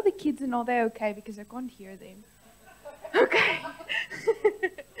ask, where are the kids and are they okay? Because I can't hear them. Okay.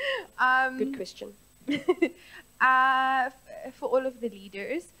 Good question. For all of the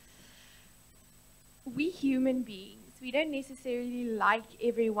leaders, we human beings, we don't necessarily like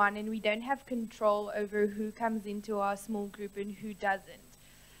everyone and we don't have control over who comes into our small group and who doesn't.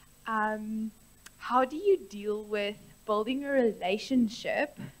 How do you deal with building a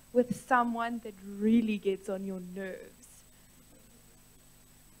relationship with someone that really gets on your nerves?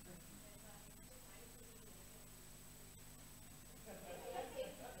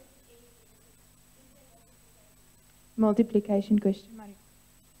 Multiplication question, Mario.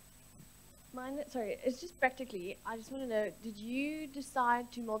 Mine, sorry, it's just practically, I just want to know, did you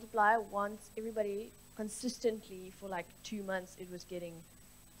decide to multiply once everybody consistently for like 2 months it was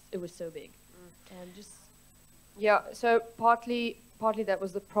so big? Yeah, so partly that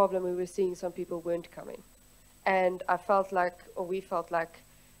was the problem. We were seeing some people weren't coming. And I felt like, or we felt like,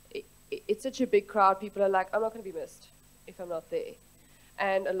 it's such a big crowd, people are like, I'm not going to be missed if I'm not there.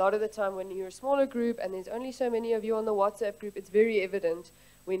 And a lot of the time when you're a smaller group and there's only so many of you on the WhatsApp group, it's very evident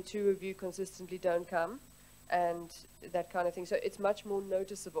when 2 of you consistently don't come and that kind of thing. So it's much more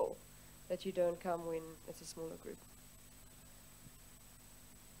noticeable that you don't come when it's a smaller group.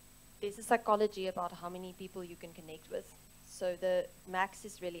 There's a psychology about how many people you can connect with. So the max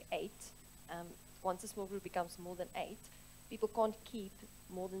is really 8. Once a small group becomes more than 8, people can't keep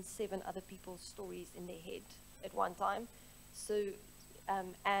more than 7 other people's stories in their head at one time. So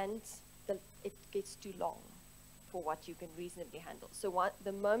it gets too long for what you can reasonably handle. So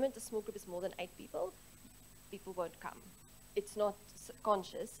the moment a small group is more than 8 people, people won't come. It's not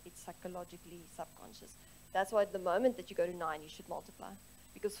conscious, it's psychologically subconscious. That's why at the moment that you go to 9, you should multiply.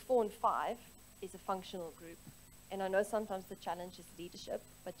 Because 4 and 5 is a functional group. And I know sometimes the challenge is leadership,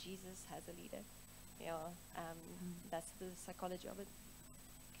 but Jesus has a leader. Yeah, that's the psychology of it.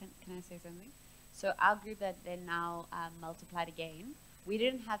 Can I say something? So our group that then now multiplied again, we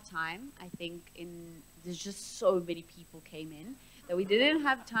didn't have time. I think there's just so many people came in that we didn't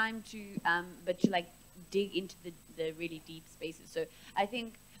have time to, but to like dig into the really deep spaces. So I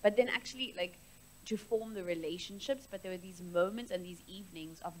think, but then actually like to form the relationships, but there were these moments and these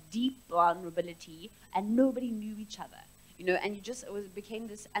evenings of deep vulnerability and nobody knew each other. you know, and became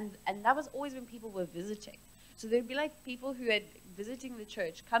this, and that was always when people were visiting. So there'd be like people who had visiting the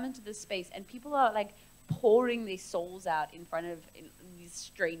church come into this space, and people are like pouring their souls out in front of these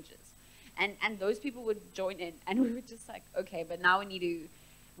strangers, and those people would join in, and we were just like, okay, but now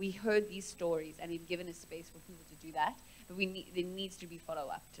we heard these stories, and we've given a space for people to do that, but there needs to be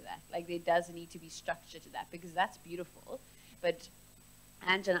follow-up to that. Like, there does need to be structure to that, because that's beautiful. But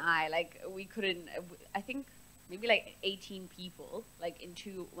Ange and I, like, we couldn't, I think maybe like 18 people, like, in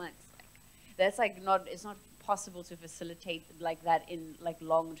 2 months. Like, that's like it's not possible to facilitate like that in like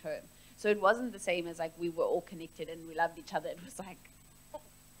long term. So it wasn't the same as like we were all connected and we loved each other. It was like,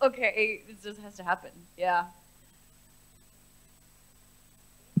 okay, this just has to happen. Yeah.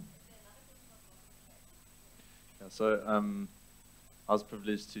 Yeah, so I was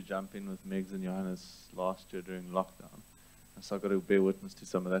privileged to jump in with Megs and Johannes last year during lockdown. And so I got to bear witness to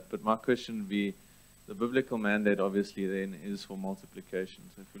some of that. But my question would be, the biblical mandate obviously then is for multiplication.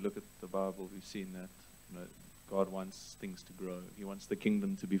 So if we look at the Bible, we've seen that, you know, God wants things to grow. He wants the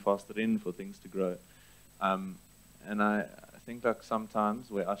kingdom to be fostered in for things to grow. And I think like sometimes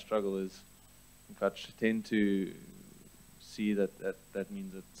where I struggle is, I tend to see that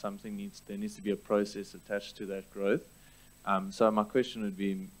means that there needs to be a process attached to that growth. So my question would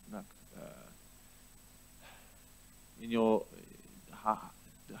be, like,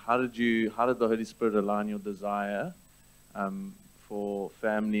 how did the Holy Spirit align your desire for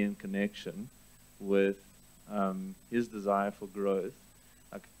family and connection with His desire for growth?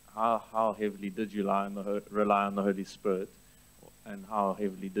 Like, how heavily did you rely on the Holy Spirit, and how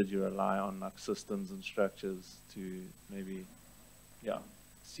heavily did you rely on like systems and structures to maybe,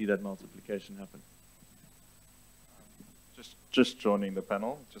 see that multiplication happen? Just joining the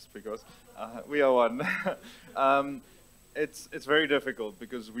panel, just because we are one. It's very difficult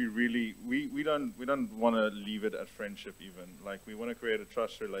because we don't want to leave it at friendship even. Like, we want to create a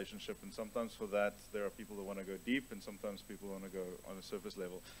trust relationship, and sometimes for that there are people that want to go deep, and sometimes people want to go on a surface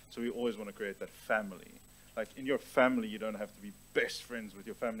level. So we always want to create that family. Like, in your family, you don't have to be best friends with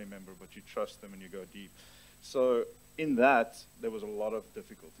your family member, but you trust them and you go deep. So in that, there was a lot of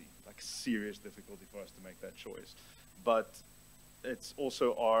difficulty, like serious difficulty for us to make that choice. But it's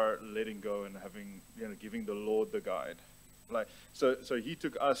also our letting go and giving the Lord the guide. Like, so He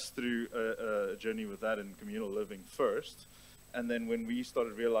took us through a journey with that in communal living first, and then when we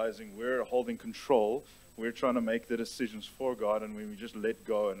started realizing we're holding control, we're trying to make the decisions for God, and when we just let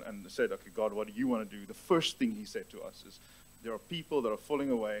go and said, okay, God, what do you want to do? The first thing He said to us is, there are people that are falling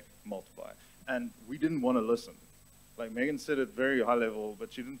away, multiply. And we didn't want to listen. Like, Megan said it very high level,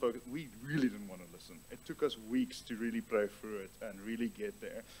 but she didn't focus. We really didn't want to listen. It took us weeks to really pray through it and really get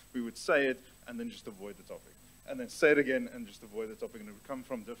there. We would say it and then just avoid the topic, and then say it again and just avoid the topic, and it would come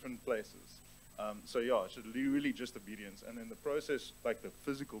from different places. So yeah, it's really just obedience. And then the process, like the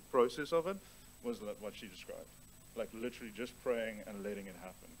physical process of it, was what she described. Like, literally just praying and letting it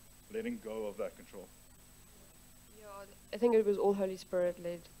happen, letting go of that control. Yeah, I think it was all Holy Spirit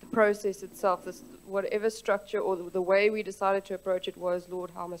led. The process itself, whatever structure or the way we decided to approach it was,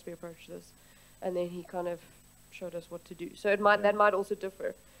 Lord, how must we approach this? And then He kind of showed us what to do. So that might also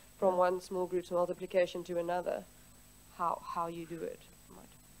differ from one small group's multiplication to another, how you do it.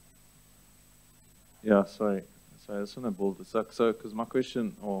 Yeah, sorry. So I just want to build this up. So, because my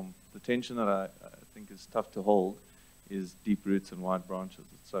question, or the tension that I think is tough to hold, is deep roots and wide branches.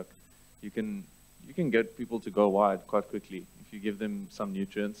 It's like you can get people to go wide quite quickly if you give them some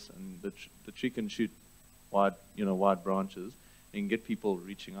nutrients, and the tree can shoot wide branches. You can get people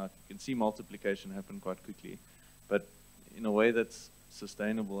reaching out. You can see multiplication happen quite quickly, but in a way that's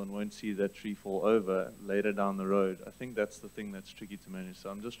sustainable and won't see that tree fall over later down the road. I think that's the thing that's tricky to manage. So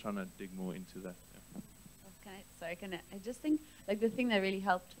I'm just trying to dig more into that. I just think like the thing that really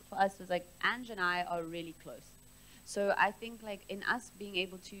helped for us was like Ange and I are really close. So I think like in us being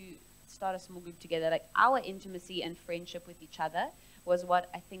able to start a small group together, like our intimacy and friendship with each other was what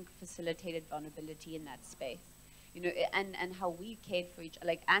I think facilitated vulnerability in that space. You know, and how we cared for each,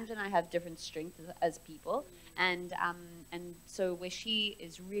 like Ange and I have different strengths as people, and so where she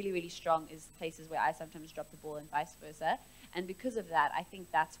is really, really strong is places where I sometimes drop the ball and vice versa. And because of that, I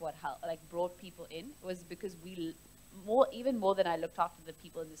think that's what helped, like brought people in, was because we even more than I looked after the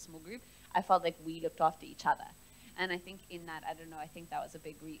people in the small group, I felt like we looked after each other. And I think in that, I don't know, I think that was a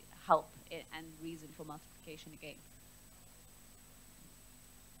big help and reason for multiplication again.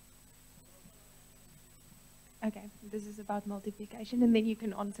 Okay, this is about multiplication, and then you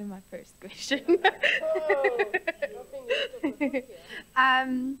can answer my first question.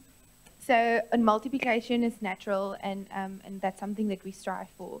 So multiplication is natural, and that's something that we strive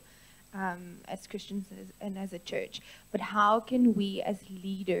for. as Christians and as a church, but how can we as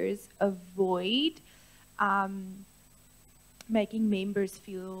leaders avoid making members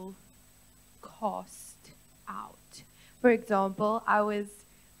feel cast out? For example, I was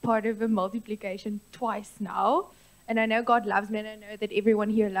part of a multiplication twice now, and I know God loves me, and I know that everyone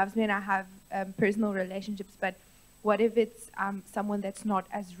here loves me, and I have personal relationships, but what if it's someone that's not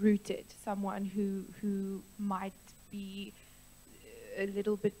as rooted, someone who might be a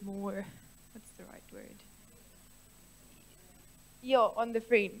little bit more, what's the right word? Yeah, on the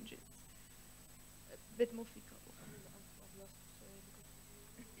fringe. It's a bit more fickle.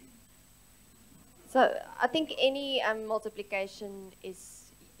 So I think any multiplication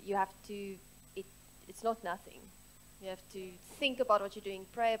is, you have to, it's not nothing. You have to think about what you're doing,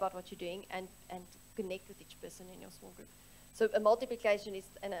 pray about what you're doing, and connect with each person in your small group. So a multiplication is,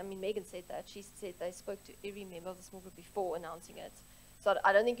 and I mean Megan said that, she said they spoke to every member of the small group before announcing it. So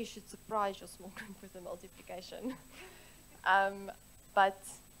I don't think you should surprise your small group with a multiplication. But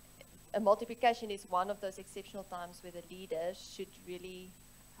a multiplication is one of those exceptional times where the leader should really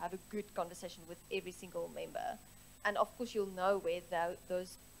have a good conversation with every single member. And of course you'll know where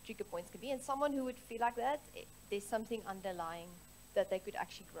those trigger points can be. And someone who would feel like that, there's something underlying that they could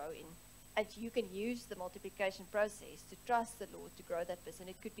actually grow in. And you can use the multiplication process to trust the Lord to grow that person.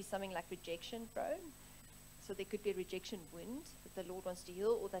 It could be something like rejection prone. So there could be a rejection wound that the Lord wants to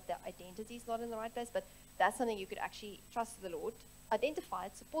heal, or that their identity is not in the right place. But that's something you could actually trust the Lord, identify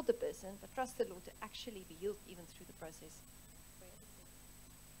it, support the person, but trust the Lord to actually be healed even through the process.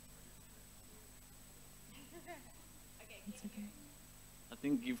 It's okay. I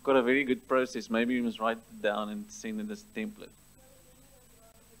think you've got a very good process. Maybe you must write it down and send it as a template.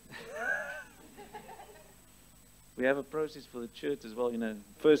 We have a process for the church as well, you know,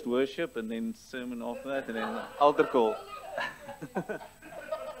 first worship and then sermon after that and then altar call.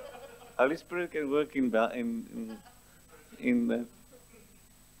 Holy Spirit can work in that. Sorry, and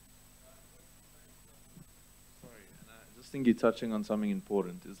I just think you're touching on something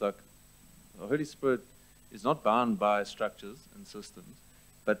important. It's like the Holy Spirit is not bound by structures and systems,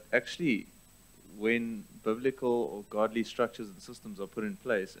 but actually when biblical or godly structures and systems are put in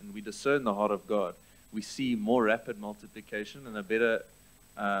place and we discern the heart of God, we see more rapid multiplication and a better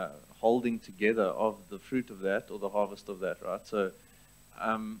holding together of the fruit of that or the harvest of that, right? So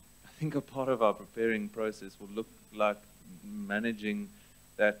I think a part of our preparing process will look like managing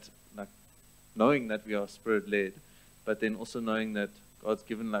that, like knowing that we are Spirit-led, but then also knowing that God's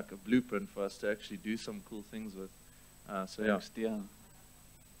given like a blueprint for us to actually do some cool things with. So yeah. Thanks, Tian.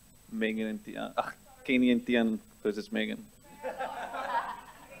 Megan and Tian. Kenny and Tian versus Megan.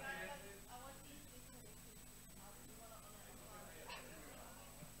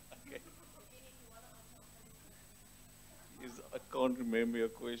 I can't remember your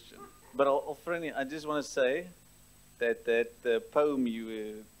question. But Franny, I just want to say that the poem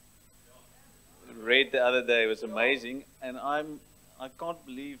you read the other day was amazing, and I can't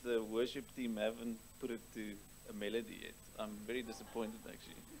believe the worship team haven't put it to a melody yet. I'm very disappointed,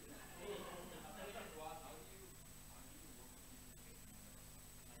 actually.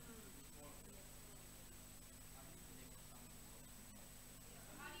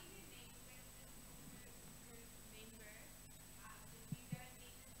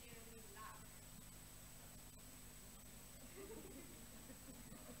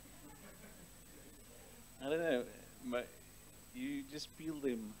 I don't know. You just peel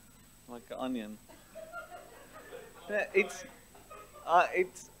them like an onion. It's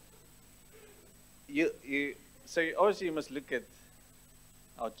so obviously you must look at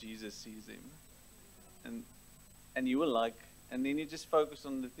how Jesus sees him, and you will like, and then you just focus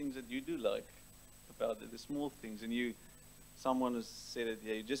on the things that you do like about it, the small things. And someone has said it.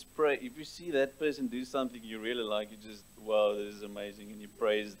 Yeah, you just pray. If you see that person do something you really like, you just, wow, this is amazing, and you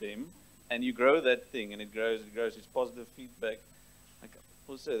praise them. And you grow that thing, and it grows, it's positive feedback. Like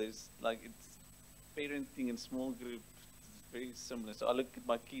also, there's like, it's parenting in small group, it's very similar. So I look at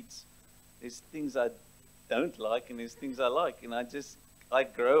my kids, there's things I don't like, and there's things I like, and I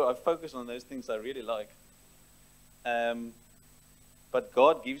grow, I focus on those things I really like. But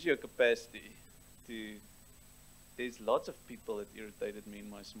God gives you a capacity to, there's lots of people that irritated me in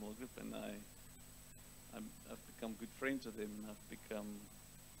my small group, and I've become good friends with them, and I've become,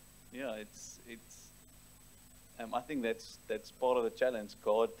 yeah, I think that's part of the challenge.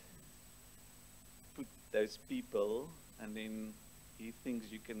 God put those people, and then He thinks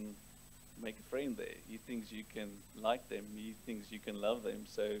you can make a friend there. He thinks you can like them. He thinks you can love them.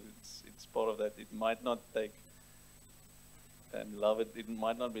 So it's part of that. It might not take love. It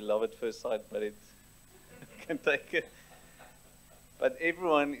might not be love at first sight, but it can take it. But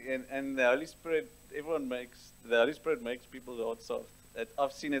everyone and the Holy Spirit, the Holy Spirit makes people's hearts soft.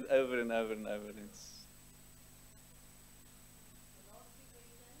 I've seen it over and over and over. It's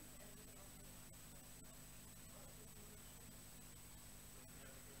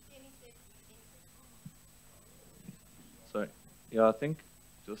Sorry. Yeah, I think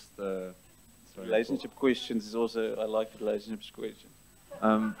just sorry. relationship questions is also, I like the relationships question.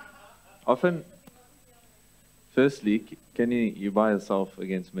 Often, firstly, can you buy yourself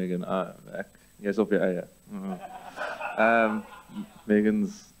against Megan? Yes, op je eigen.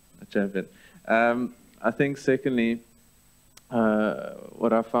 Megan's a champion. I think secondly,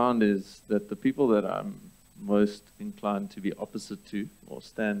 what I found is that the people that I'm most inclined to be opposite to or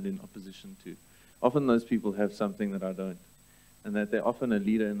stand in opposition to, often those people have something that I don't, and that they're often a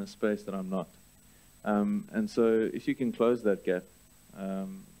leader in a space that I'm not. And so if you can close that gap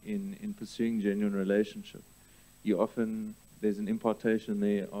in pursuing genuine relationship, there's an impartation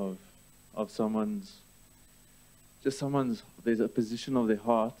there of there's a position of their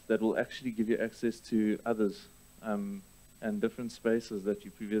heart that will actually give you access to others and different spaces that you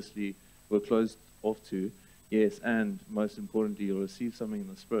previously were closed off to. Yes, and most importantly, you'll receive something in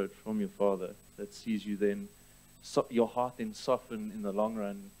the Spirit from your Father that sees you then, your heart then soften in the long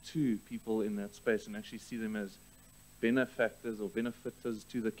run to people in that space and actually see them as benefactors or benefiters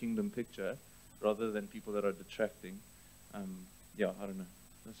to the kingdom picture rather than people that are detracting. Yeah, I don't know.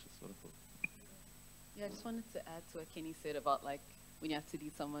 That's just what I thought. Yeah, I just wanted to add to what Kenny said about like when you have to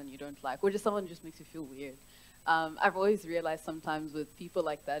lead someone you don't like, or just someone who just makes you feel weird. I've always realized sometimes with people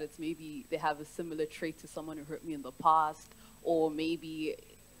like that, it's maybe they have a similar trait to someone who hurt me in the past, or maybe,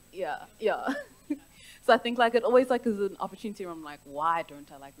 yeah. So I think like it always like is an opportunity where I'm like, why don't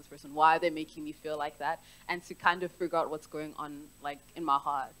I like this person? Why are they making me feel like that? And to kind of figure out what's going on like in my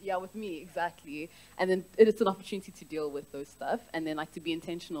heart. Yeah, with me, exactly. And then it's an opportunity to deal with those stuff, and then like to be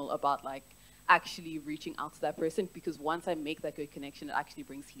intentional about like actually reaching out to that person, because once I make that good connection, it actually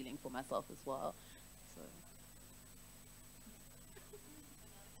brings healing for myself as well. So.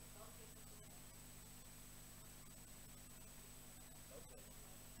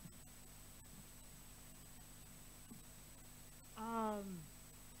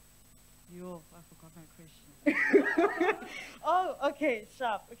 I forgot my question. Oh, okay,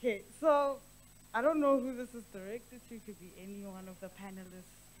 sharp. Okay, so I don't know who this is directed to. It could be any one of the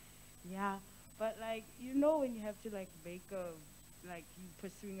panelists. Yeah, but like, you know, when you have to like make you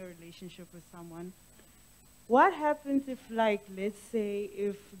pursuing a relationship with someone, what happens if like, let's say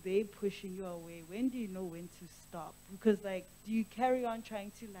if they pushing you away, when do you know when to stop? Because like, do you carry on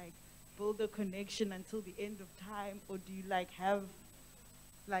trying to like build a connection until the end of time, or do you like have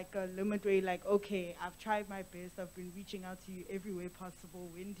like a limit where you're like, okay, I've tried my best, I've been reaching out to you every way possible,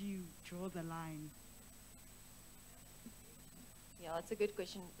 when do you draw the line? Yeah, that's a good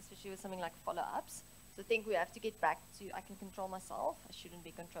question, especially with something like follow-ups. So I think we have to get back to, I can control myself, I shouldn't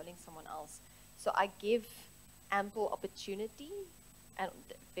be controlling someone else. So I give ample opportunity, and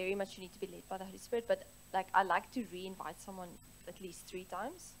very much you need to be led by the Holy Spirit, but like I like to re-invite someone at least 3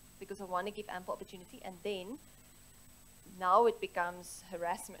 times, because I want to give ample opportunity, and then now it becomes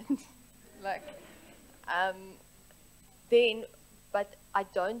harassment. But I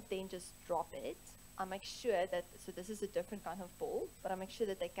don't then just drop it. I make sure that, so this is a different kind of ball, but I make sure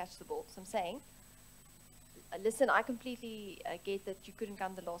that they catch the ball. So I'm saying, listen, I completely get that you couldn't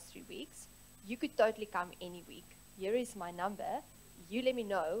come the last 3 weeks. You could totally come any week. Here is my number. You let me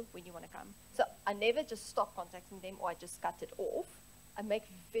know when you want to come. So I never just stop contacting them, or I just cut it off. I make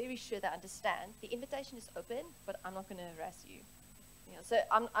very sure they understand the invitation is open, but I'm not going to harass you. So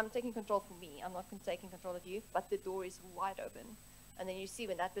I'm taking control for me. I'm not taking control of you, but the door is wide open. And then you see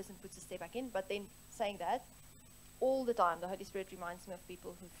when that person puts a step back in. But then saying that, all the time, the Holy Spirit reminds me of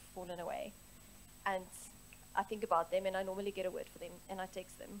people who've fallen away. And I think about them, and I normally get a word for them, and I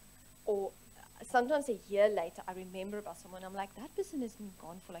text them. Or sometimes a year later, I remember about someone. I'm like, that person has been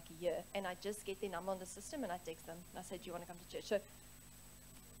gone for like a year. And I just get their number on the system, and I text them. And I say, do you want to come to church? So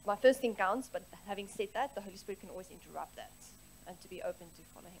my first thing counts, but having said that, the Holy Spirit can always interrupt that and to be open to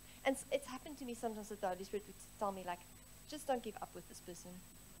follow him. And it's happened to me sometimes that the Holy Spirit would tell me, like, just don't give up with this person.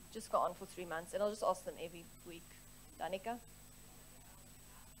 Just go on for 3 months. And I'll just ask them every week, Danica?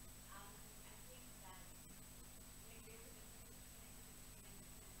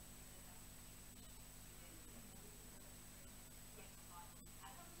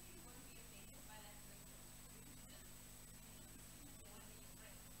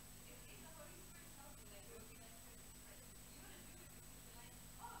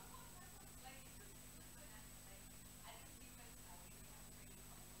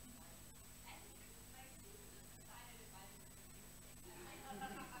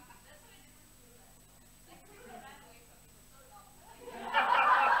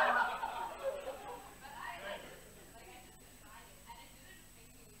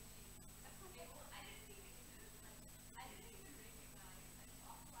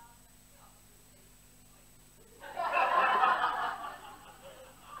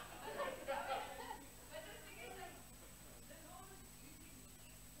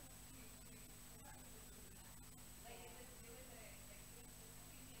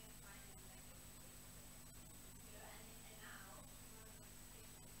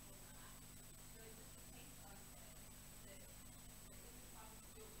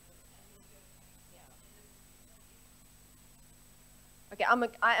 Okay,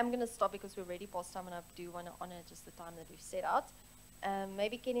 I am going to stop because we're already past time and I do want to honor just the time that we've set out.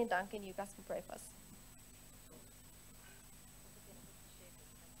 Maybe Kenny and Duncan, you guys can pray for us.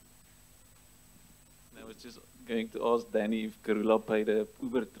 I was just going to ask Danny if Karula paid her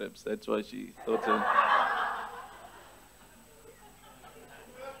Uber trips. That's why she thought so.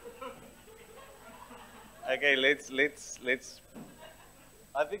 Okay, let's.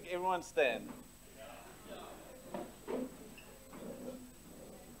 I think everyone stand.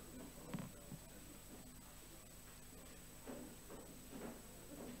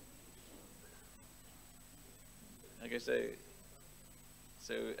 Okay, so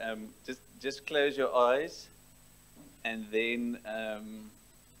just close your eyes, and then I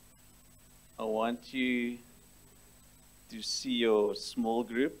want you to see your small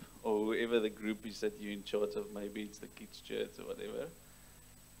group, or whoever the group is that you're in charge of. Maybe it's the kids' church or whatever.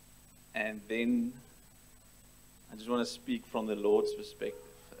 And then I just want to speak from the Lord's perspective.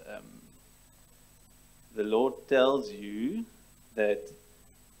 The Lord tells you that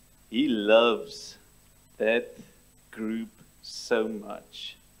He loves that group so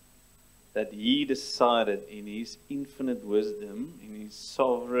much that He decided in His infinite wisdom, in His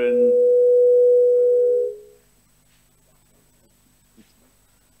sovereign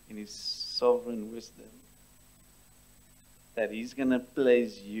wisdom, that He's going to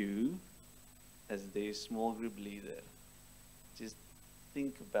place you as their small group leader. Just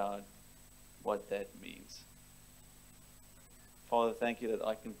think about what that means. Father, thank you that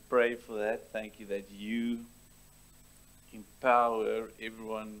I can pray for that. Thank you that you empower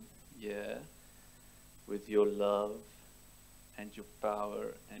everyone here with your love and your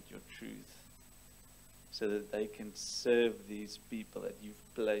power and your truth, so that they can serve these people that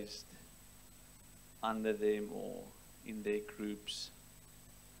you've placed under them or in their groups.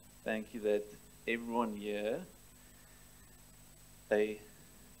 Thank you that everyone here, they've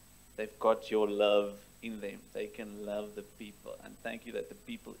got your love in them. They can love the people. And thank you that the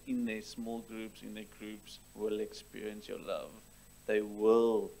people in their small groups, in their groups, will experience your love. They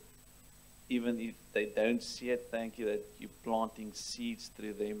will, even if they don't see it, thank you that you're planting seeds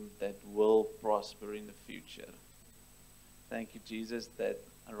through them that will prosper in the future. Thank you, Jesus, that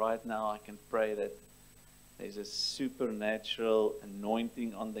right now I can pray that there's a supernatural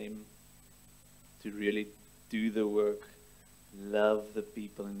anointing on them to really do the work, love the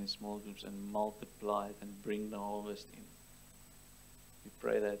people in the small groups, and multiply it and bring the harvest in. We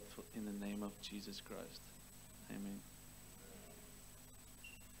pray that in the name of Jesus Christ. Amen.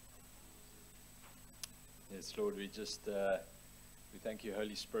 Yes, Lord, we thank you,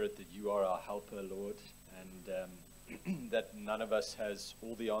 Holy Spirit, that you are our helper, Lord, and that none of us has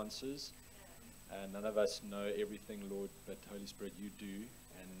all the answers, and none of us know everything, Lord, but Holy Spirit, you do,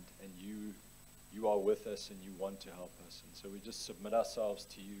 and you are with us and you want to help us. And so we just submit ourselves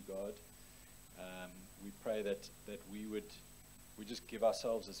to you, God. We pray that we just give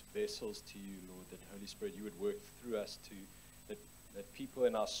ourselves as vessels to you, Lord, that Holy Spirit, you would work through us that people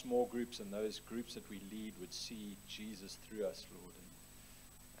in our small groups and those groups that we lead would see Jesus through us, Lord.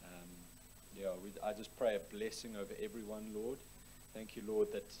 And I just pray a blessing over everyone, Lord. Thank you,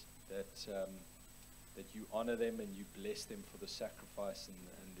 Lord, that you honor them and you bless them for the sacrifice and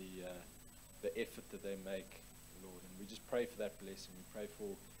the effort that they make, Lord. And we just pray for that blessing. We pray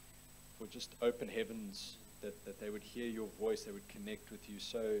for just open heavens, that they would hear your voice, they would connect with you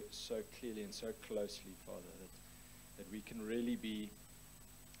so clearly and so closely, Father, that we can really be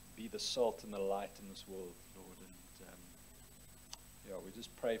the salt and the light in this world, Lord. And we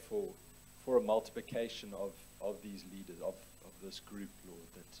just pray for a multiplication of these leaders, of this group, Lord,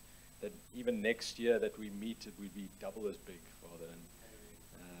 that even next year that we meet, it would be double as big, Father. And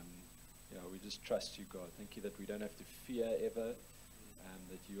we just trust you, God. Thank you that we don't have to fear ever,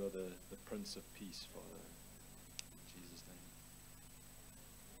 that you are the Prince of Peace, Father.